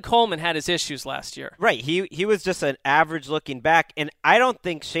 And Tevin Coleman had his issues last year. Right. He was just an average-looking back. And I don't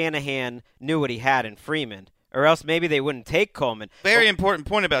think Shanahan knew what he had in Freeman, or else maybe they wouldn't take Coleman. Very important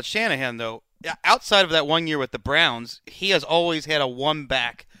point about Shanahan, though. Outside of that 1 year with the Browns, he has always had a one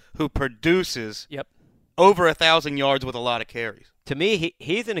back who produces over 1,000 yards with a lot of carries. To me,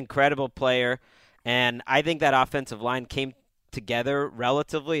 he's an incredible player, and I think that offensive line came together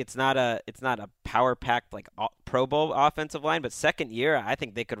relatively. It's not a power packed like Pro Bowl offensive line, but second year I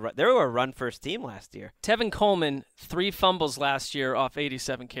think they could run. They were a run first team last year. Tevin Coleman 3 fumbles last year off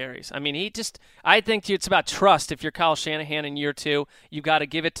 87 carries. I mean, I think it's about trust. If you're Kyle Shanahan in year 2, you got to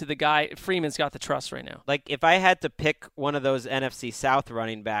give it to the guy. Freeman's got the trust right now. Like, if I had to pick one of those NFC South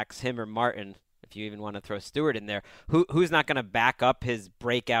running backs, him or Martin, if you even want to throw Stewart in there, who's not going to back up his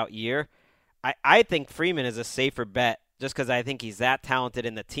breakout year, I think Freeman is a safer bet just because I think he's that talented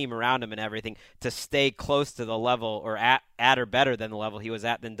in the team around him and everything to stay close to the level or at or better than the level he was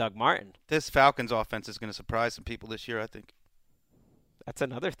at than Doug Martin. This Falcons offense is going to surprise some people this year, I think. That's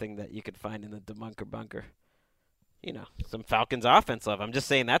another thing that you could find in the debunker bunker. You know, some Falcons offense love. I'm just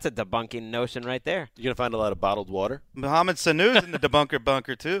saying that's a debunking notion right there. You're going to find a lot of bottled water. Mohamed Sanu's in the debunker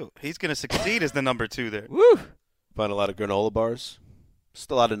bunker, too. He's going to succeed as the number 2 there. Woo! Find a lot of granola bars.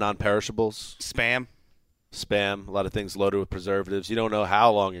 Just a lot of non-perishables. Spam, a lot of things loaded with preservatives. You don't know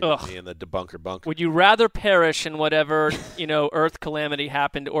how long you're going to be in the debunker bunker. Would you rather perish in whatever, earth calamity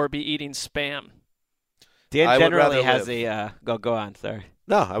happened or be eating Spam? Dan generally has a go on, sorry.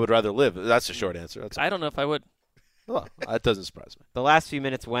 No, I would rather live. That's a short answer. I don't know if I would. Well, that doesn't surprise me. The last few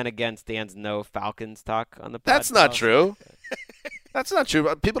minutes went against Dan's no Falcons talk on the podcast. That's not true. That's not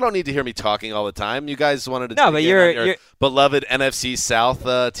true. People don't need to hear me talking all the time. You guys wanted to but your beloved NFC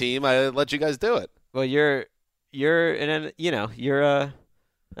South team. I let you guys do it. Well, you're I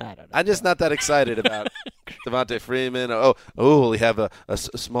don't know. I'm just not that excited about Devontae Freeman. Oh, will he have a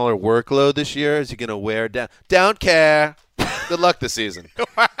smaller workload this year? Is he going to wear down? Don't care. Good luck this season.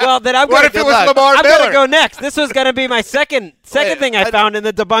 Well, then I'm going to go next. This was going to be my second thing I found in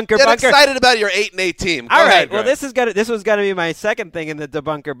the debunker bunker. Get excited about your 8-8 team. Go All right. ahead, well, Greg. this was going to be my second thing in the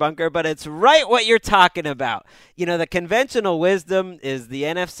debunker bunker, but it's right what you're talking about. The conventional wisdom is the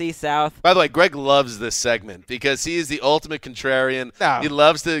NFC South. By the way, Greg loves this segment because he is the ultimate contrarian. No. He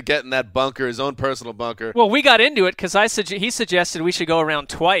loves to get in that bunker, his own personal bunker. Well, we got into it because he suggested we should go around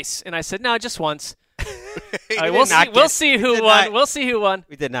twice, and I said no, just once. We'll see who won. We'll see who won.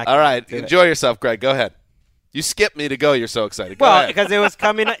 We did not. All right, enjoy yourself, Greg. Go ahead. You skipped me to go. You're so excited. Go well, ahead. because it was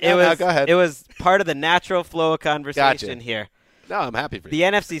coming. Go ahead. It was part of the natural flow of conversation here. No, I'm happy for you. The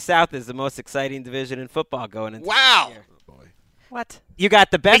NFC South is the most exciting division in football going into Wow. this year. Oh, boy. What? You got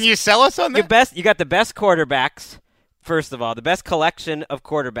the best. Can you sell us on that? You got the best quarterbacks. First of all, the best collection of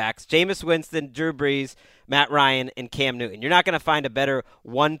quarterbacks: Jameis Winston, Drew Brees, Matt Ryan, and Cam Newton. You're not going to find a better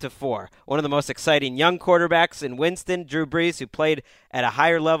 1 to 4. One of the most exciting young quarterbacks in Winston, Drew Brees, who played at a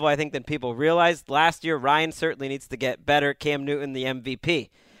higher level, I think, than people realized last year. Ryan certainly needs to get better. Cam Newton, the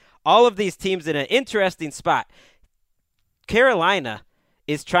MVP. All of these teams in an interesting spot. Carolina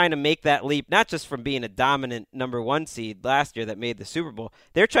is trying to make that leap, not just from being a dominant number 1 seed last year that made the Super Bowl.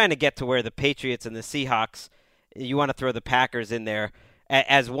 They're trying to get to where the Patriots and the Seahawks, you want to throw the Packers in there,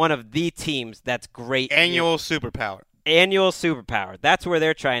 as one of the teams that's great. Annual superpower. That's where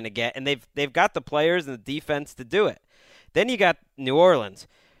they're trying to get, and they've got the players and the defense to do it. Then you got New Orleans,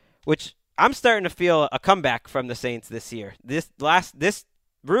 which I'm starting to feel a comeback from the Saints this year. This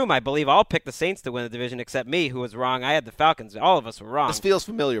room, I believe, all picked the Saints to win the division except me, who was wrong. I had the Falcons. All of us were wrong. This feels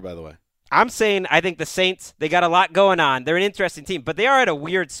familiar, by the way. I'm saying I think the Saints, they got a lot going on. They're an interesting team, but they are at a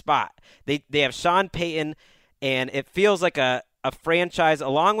weird spot. They have Sean Payton, and it feels like a franchise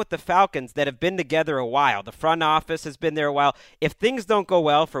along with the Falcons that have been together a while. The front office has been there a while. If things don't go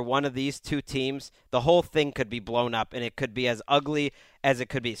well for one of these two teams, the whole thing could be blown up, and it could be as ugly as it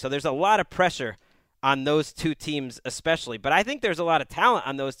could be. So there's a lot of pressure on those two teams especially. But I think there's a lot of talent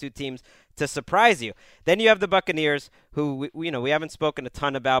on those two teams to surprise you. Then you have the Buccaneers, who we haven't spoken a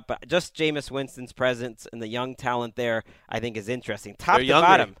ton about, but just Jameis Winston's presence and the young talent there I think is interesting. Top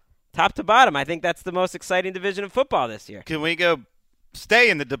to bottom, I think that's the most exciting division of football this year. Can we stay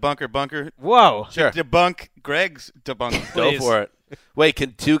in the debunker bunker? Whoa. Sure. Debunk Greg's debunker. Go for it. Wait,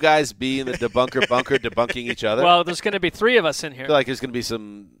 can two guys be in the debunker bunker debunking each other? Well, there's going to be 3 of us in here. I feel like there's going to be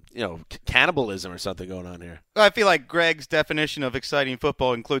some, cannibalism or something going on here. I feel like Greg's definition of exciting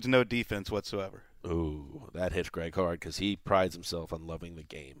football includes no defense whatsoever. Ooh, that hits Greg hard because he prides himself on loving the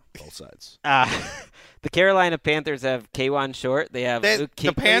game, both sides. The Carolina Panthers have K'Wan Short. They have Luke Kuechly.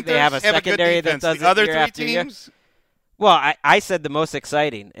 The Panthers they have a secondary that does the other year 3 after teams? Year. Well, I said the most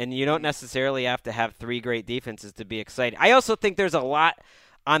exciting, and you don't necessarily have to have 3 great defenses to be exciting. I also think there's a lot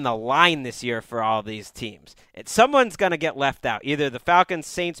on the line this year for all these teams. Someone's going to get left out, either the Falcons,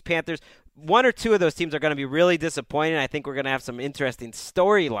 Saints, Panthers. 1 or 2 of those teams are going to be really disappointing. I think we're going to have some interesting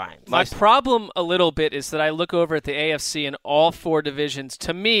storylines. My problem a little bit is that I look over at the AFC and all 4 divisions,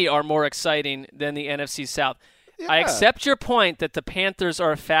 to me, are more exciting than the NFC South. Yeah. I accept your point that the Panthers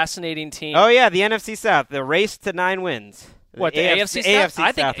are a fascinating team. Oh, yeah, the NFC South, the race to 9 wins. What, the AFC South?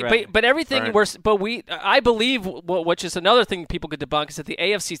 I think, South, but everything I believe, which is another thing people could debunk, is that the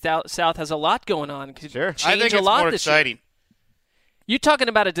AFC South has a lot going on. Sure. I think it's more exciting. You're talking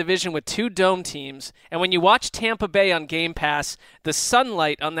about a division with 2 dome teams, and when you watch Tampa Bay on Game Pass, the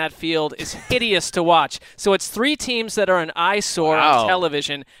sunlight on that field is hideous to watch. So it's 3 teams that are an eyesore on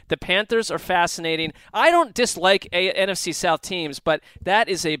television. The Panthers are fascinating. I don't dislike NFC South teams, but that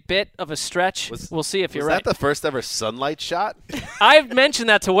is a bit of a stretch. We'll see if you're right. Was that the first ever sunlight shot? I've mentioned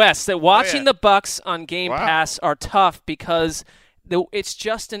that to Wes, that watching the Bucs on Game Pass are tough because it's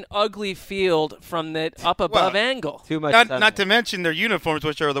just an ugly field from the up above angle. Too much. Not to mention their uniforms,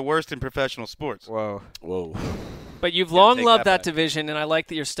 which are the worst in professional sports. Whoa. But you've long loved that division, and I like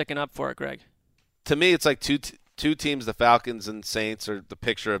that you're sticking up for it, Greg. To me, it's like two teams, the Falcons and Saints, are the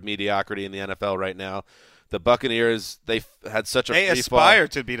picture of mediocrity in the NFL right now. The Buccaneers, they've had such a They aspire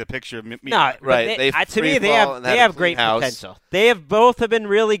to be the picture of No, right. To me, they have great potential. They have both have been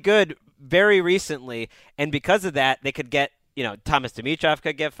really good very recently, and because of that, they could get. Thomas Dimitroff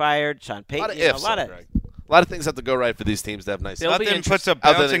could get fired. Sean Payton. A lot of things have to go right for these teams to have nice. Nothing puts a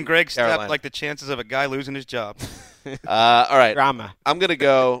bounce in Greg's step like the chances of a guy losing his job. All right, drama. I'm gonna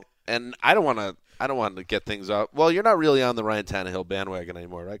go, and I don't want to get things up. Well, you're not really on the Ryan Tannehill bandwagon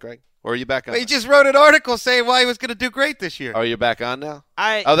anymore, right, Greg? Or are you back on? He just wrote an article saying why he was going to do great this year. Oh, you're back on now?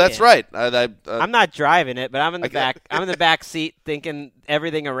 That's right. I'm not driving it, but I'm in the back. I'm in the back seat thinking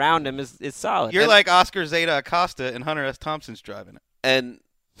everything around him is solid. You're like Oscar Zeta Acosta and Hunter S. Thompson's driving it. And,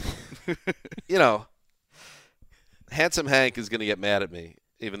 Handsome Hank is going to get mad at me,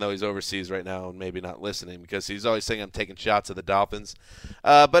 even though he's overseas right now and maybe not listening, because he's always saying I'm taking shots at the Dolphins.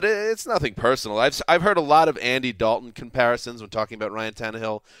 But it's nothing personal. I've heard a lot of Andy Dalton comparisons when talking about Ryan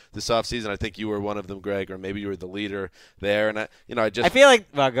Tannehill this offseason. I think you were one of them, Greg, or maybe you were the leader there. And I feel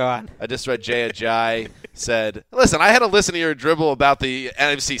like go on. I just read Jay Ajayi said, "Listen, I had to listen to your dribble about the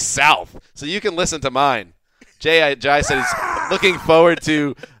NFC South, so you can listen to mine." Jay Ajayi said he's looking forward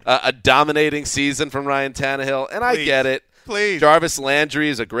to a dominating season from Ryan Tannehill, and I get it. Please. Jarvis Landry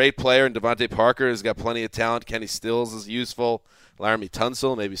is a great player, and Devontae Parker has got plenty of talent. Kenny Stills is useful. Laramie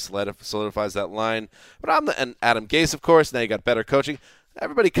Tunsil maybe solidifies that line. But and Adam Gase, of course. Now you got better coaching.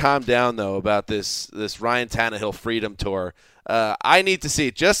 Everybody calm down, though, about this Ryan Tannehill Freedom Tour. I need to see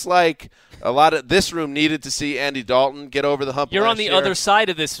it. Just like a lot of this room needed to see Andy Dalton get over the hump. You're on the year. other side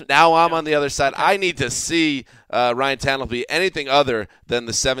of this. Now I'm on the other side. I need to see Ryan Tannehill be anything other than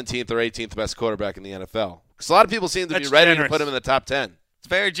the 17th or 18th best quarterback in the NFL. Because a lot of people seem to be ready to put him in the top 10. It's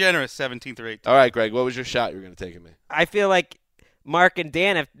very generous, 17th or 18th. All right, Greg, what was your shot you were going to take at me? I feel like Mark and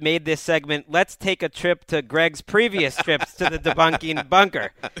Dan have made this segment, let's take a trip to Greg's previous trips to the debunking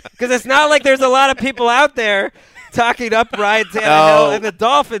bunker. Because it's not like there's a lot of people out there talking up Ryan Tannehill and the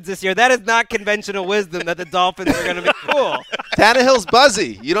Dolphins this year. That is not conventional wisdom that the Dolphins are going to be cool. Tannehill's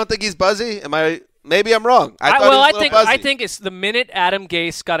buzzy. You don't think he's buzzy? Maybe I'm wrong. I think it's the minute Adam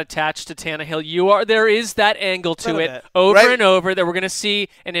Gase got attached to Tannehill, there is that angle to it over and over that we're going to see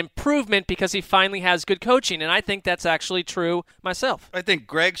an improvement because he finally has good coaching, and I think that's actually true myself. I think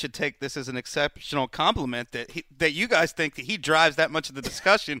Greg should take this as an exceptional compliment that you guys think that he drives that much of the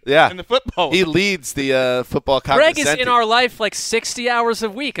discussion in the football. He leads the football Greg is in our life like 60 hours a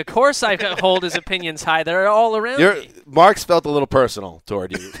week. Of course I hold his opinions high. They're all around me. Mark's felt a little personal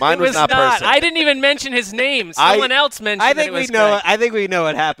toward you. Mine was not personal. I didn't even mention his name. Someone else mentioned I think it was we know. Greg. I think we know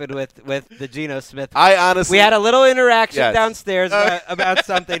what happened with the Geno Smith. I honestly, we had a little interaction downstairs about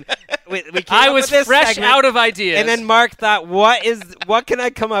something. We I was fresh out of ideas, and then Mark thought, "What can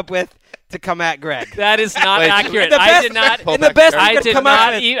I come up with to come at Greg?" That is not accurate. I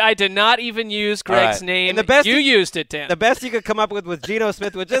did not even use Greg's name. You used it, Dan. The best you could come up with Geno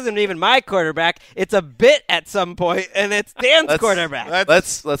Smith, which isn't even my quarterback. It's a bit at some point, and it's Dan's quarterback.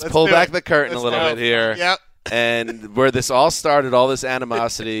 Let's pull back the curtain a little bit here. Yep. And where this all started, all this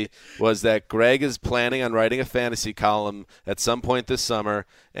animosity, was that Greg is planning on writing a fantasy column at some point this summer,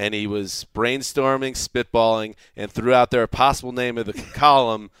 and he was brainstorming, spitballing, and threw out there a possible name of the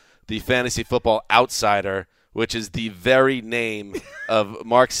column, the Fantasy Football Outsider, which is the very name of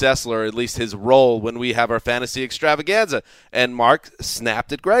Mark Sessler, at least his role when we have our fantasy extravaganza. And Mark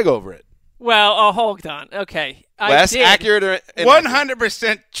snapped at Greg over it. Well, hold on. Okay. Less accurate or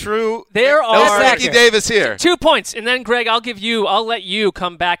 100% true. There are Ricky Davis here. 2 points, and then Greg, I'll let you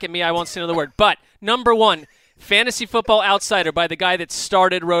come back at me. I won't say another word. But number one, Fantasy Football Outsider by the guy that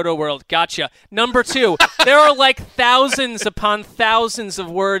started Roto World. Gotcha. Number two, there are like thousands upon thousands of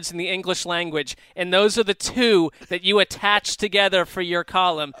words in the English language, and those are the two that you attach together for your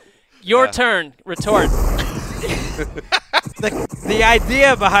column. Your turn. Retort. The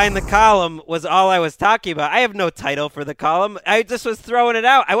idea behind the column was all I was talking about. I have no title for the column. I just was throwing it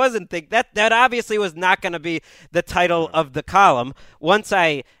out. I wasn't thinking that obviously was not going to be the title of the column. Once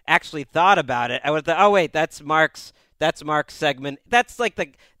I actually thought about it, I would have thought, oh, wait, that's Mark's That's Mark's segment. That's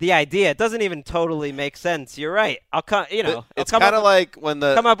like the idea. It doesn't even totally make sense. You're right. I'll come. It's kind of like when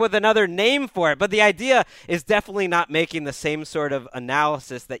come up with another name for it. But the idea is definitely not making the same sort of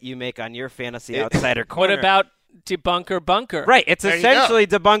analysis that you make on your Fantasy Outsider Corner. What about Debunker Bunker? Right. It's essentially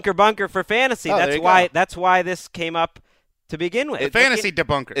Debunker Bunker for fantasy. Oh, That's why this came up to begin with. Fantasy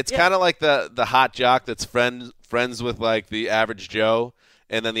Debunker. It's kind of like the hot jock that's friends with like the average Joe.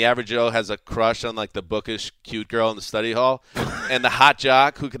 And then the average Joe has a crush on, like, the bookish, cute girl in the study hall. And the hot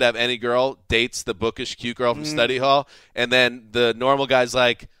jock, who could have any girl, dates the bookish, cute girl from study hall. And then the normal guy's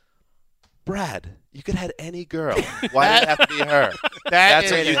like, Brad, you could have any girl. Why did it have to be her?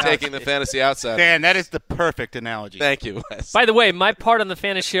 That's what you're taking the Fantasy Outsider. Dan, that is the perfect analogy. Thank you, Wes. By the way, my part on the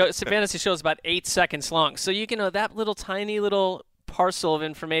fantasy show is about 8 seconds long. So you can know that little tiny little parcel of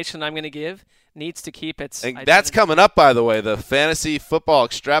information I'm going to give needs to keep its and that's coming up, by the way, the fantasy football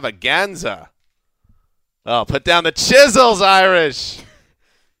extravaganza. Oh, put down the chisels, Irish.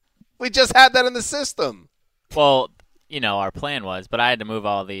 We just had that in the system. Well, our plan was, but I had to move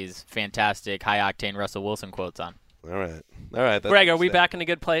all these fantastic high-octane Russell Wilson quotes on. All right. Greg, are we back in a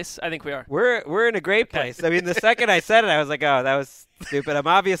good place? I think we are. We're in a great place. I mean, the second I said it, I was like, oh, that was stupid. I'm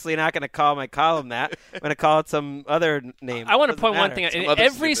obviously not going to call my column that. I'm going to call it some other name. I want to point one thing out. In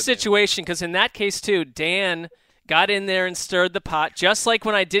every situation, because in that case, too, Dan got in there and stirred the pot. Just like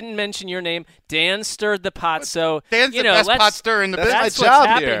when I didn't mention your name, Dan stirred the pot. So Dan's the best pot stirrer in the That's business. my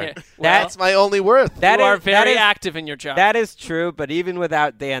job here. That's my only worth. You are very active in your job. That is true, but even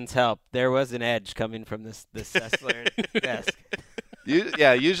without Dan's help, there was an edge coming from this Sessler desk.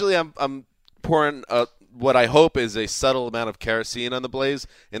 Usually I'm pouring what I hope is a subtle amount of kerosene on the blaze.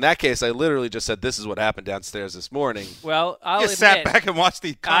 In that case, I literally just said, this is what happened downstairs this morning. Well, I'll admit, sat back and watched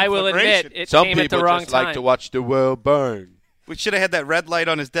the conflagration. I will admit, it Some came at the wrong just time. like to watch the world burn. We should have had that red light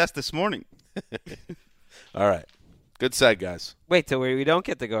on his desk this morning. All right. Good side, guys. Wait till we don't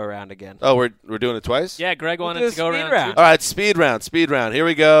get to go around again. Oh, we're doing it twice? Yeah, Greg wanted to go around. All right, speed round. Here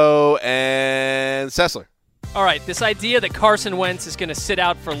we go. And Sessler. All right, this idea that Carson Wentz is going to sit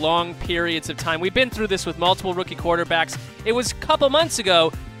out for long periods of time. We've been through this with multiple rookie quarterbacks. It was a couple months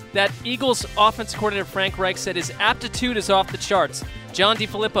ago that Eagles offensive coordinator Frank Reich said his aptitude is off the charts. John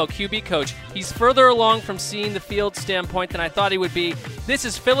DeFilippo, QB coach, he's further along from seeing the field standpoint than I thought he would be. This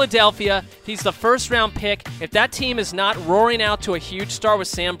is Philadelphia. He's the first-round pick. If that team is not roaring out to a huge start with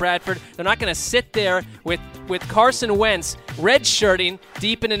Sam Bradford, they're not going to sit there with Carson Wentz redshirting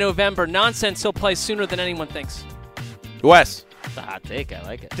deep into November. Nonsense, he'll play sooner than anyone thinks. Wes. It's a hot take. I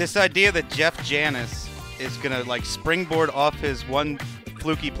like it. This idea that Jeff Janis is going to springboard off his one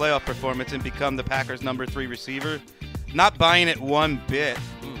fluky playoff performance and become the Packers' number 3 receiver, not buying it one bit.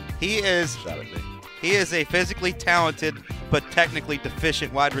 He is a physically talented but technically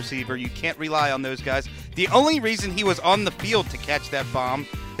deficient wide receiver. You can't rely on those guys. The only reason he was on the field to catch that bomb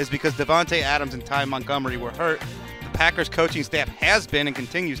is because Devontae Adams and Ty Montgomery were hurt. The Packers coaching staff has been and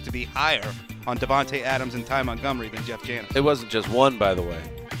continues to be higher on Devontae Adams and Ty Montgomery than Jeff Janis. It wasn't just one, by the way.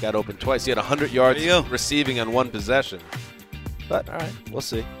 He got open twice. He had 100 yards receiving on one possession. But, all right, we'll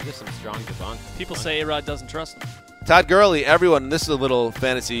see. There's some strong debunk. People say A-Rod doesn't trust him. Todd Gurley, everyone, this is a little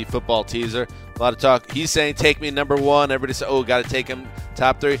fantasy football teaser. A lot of talk. He's saying, take me number 1. Everybody says, got to take him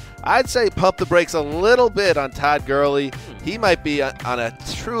top 3. I'd say pump the brakes a little bit on Todd Gurley. He might be on a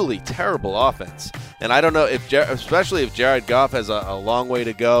truly terrible offense. And I don't know, especially if Jared Goff has a long way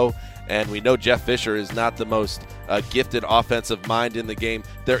to go, and we know Jeff Fisher is not the most gifted offensive mind in the game.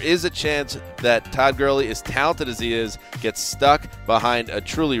 There is a chance that Todd Gurley, as talented as he is, gets stuck behind a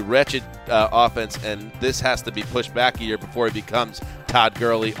truly wretched offense, and this has to be pushed back a year before he becomes Todd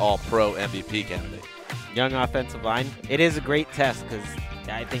Gurley All-Pro MVP candidate. Young offensive line. It is a great test because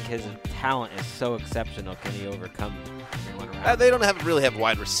I think his talent is so exceptional. Can he overcome everyone around? They don't really have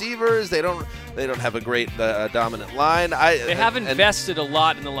wide receivers. They don't have a great dominant line. They have invested a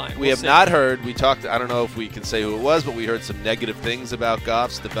lot in the line. We have not heard. We talked. I don't know if we can say who it was, but we heard some negative things about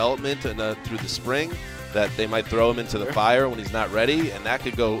Goff's development and through the spring, that they might throw him into the fire when he's not ready, and that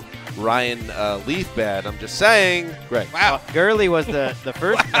could go Ryan Leaf bad. I'm just saying. Greg. Wow. Gurley was the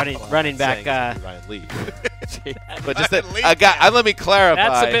first running back. Ryan Leaf. But just let me clarify.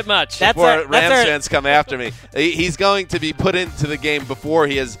 That's a bit much. Before Rams fans come after me, he's going to be put into the game before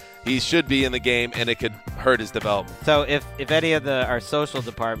he should be in the game, and it could hurt his development. So if any of our social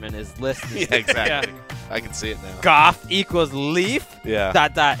department is listening, yeah, exactly. Yeah. I can see it now. Goff equals Leaf. Yeah. ...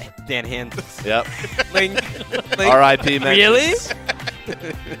 Dan Hansen. Yep. Link. R.I.P. Really?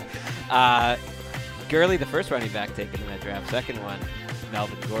 Gurley, the first running back taken in that draft. Second one,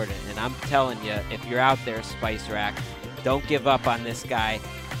 Melvin Gordon. And I'm telling you, if you're out there, Spice Rack, don't give up on this guy.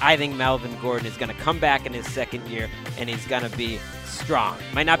 I think Melvin Gordon is going to come back in his second year, and he's going to be strong.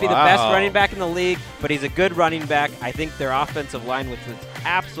 Might not be the best running back in the league, but he's a good running back. I think their offensive line, which was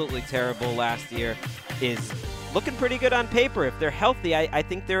absolutely terrible last year, is looking pretty good on paper. If they're healthy, I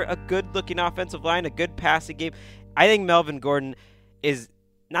think they're a good-looking offensive line, a good passing game. I think Melvin Gordon is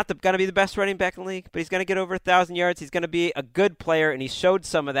not going to be the best running back in the league, but he's going to get over 1,000 yards. He's going to be a good player, and he showed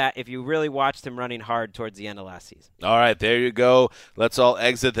some of that if you really watched him running hard towards the end of last season. All right, there you go. Let's all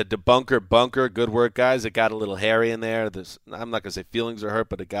exit the debunker bunker. Good work, guys. It got a little hairy in there. I'm not going to say feelings are hurt,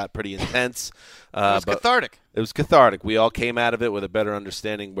 but it got pretty intense. It was cathartic. It was cathartic. We all came out of it with a better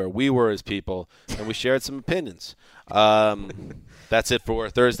understanding where we were as people, and we shared some opinions. That's it for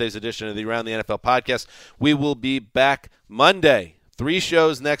Thursday's edition of the Around the NFL podcast. We will be back Monday. 3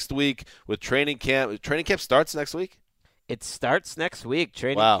 shows next week with training camp. Training camp starts next week? It starts next week.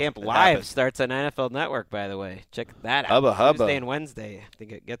 Training Camp Live happened. starts on NFL Network, by the way. Check that out. Hubba. Tuesday and Wednesday. I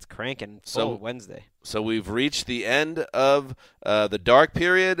think it gets cranking Wednesday. So we've reached the end of the dark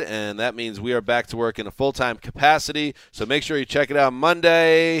period, and that means we are back to work in a full-time capacity. So make sure you check it out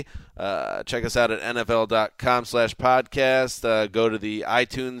Monday. Check us out at NFL.com/podcast. Go to the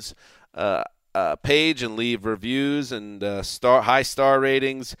iTunes page and leave reviews and high star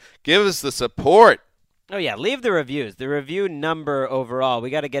ratings. Give us the support. Oh, yeah, leave the reviews. The review number overall, we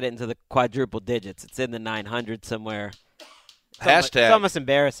got to get it into the quadruple digits. It's in the 900 somewhere. It's almost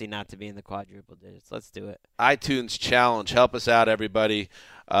embarrassing not to be in the quadruple digits. Let's do it. iTunes challenge. Help us out, everybody.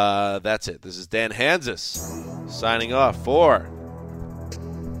 That's it. This is Dan Hanzus signing off for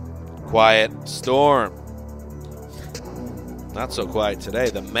Quiet Storm. Not so quiet today.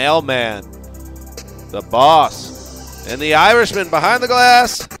 The mailman, the boss, and the Irishman behind the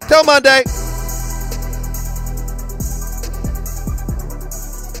glass. Till Monday.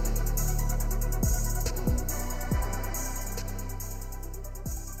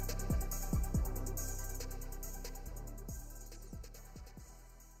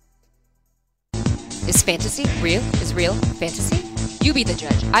 Is fantasy real? Is real fantasy? You be the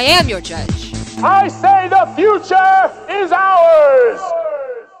judge. I am your judge. I say the future is ours!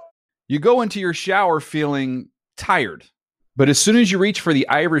 You go into your shower feeling tired, but as soon as you reach for the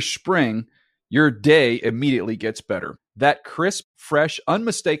Irish Spring, your day immediately gets better. That crisp, fresh,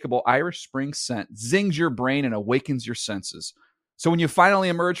 unmistakable Irish Spring scent zings your brain and awakens your senses. So when you finally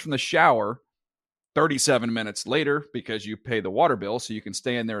emerge from the shower, 37 minutes later, because you pay the water bill so you can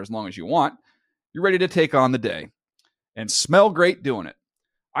stay in there as long as you want, you're ready to take on the day and smell great doing it.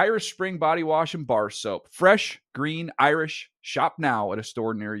 Irish Spring Body Wash and Bar Soap. Fresh, green, Irish. Shop now at a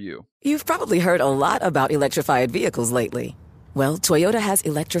store near you. You've probably heard a lot about electrified vehicles lately. Well, Toyota has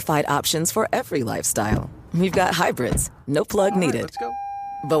electrified options for every lifestyle. We've got hybrids, no plug needed. Let's go.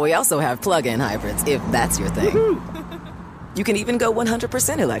 But we also have plug-in hybrids, if that's your thing. You can even go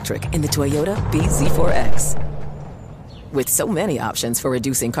 100% electric in the Toyota BZ4X. With so many options for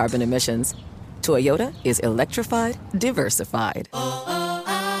reducing carbon emissions, Toyota is electrified, diversified.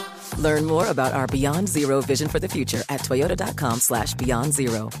 Learn more about our Beyond Zero vision for the future at toyota.com/Beyond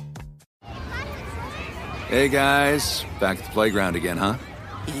Zero. Hey guys, back at the playground again, huh?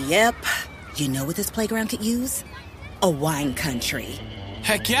 Yep. You know what this playground could use? A wine country.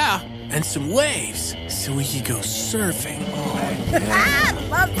 Heck yeah, and some waves so we could go surfing. Oh, yeah.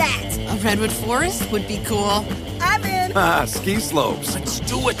 Love that. A redwood forest would be cool. I'm in. Ski slopes. Let's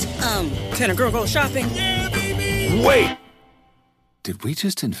do it. Can a girl go shopping? Yeah, baby. Wait. Did we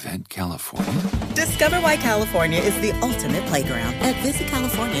just invent California? Discover why California is the ultimate playground at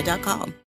visitcalifornia.com.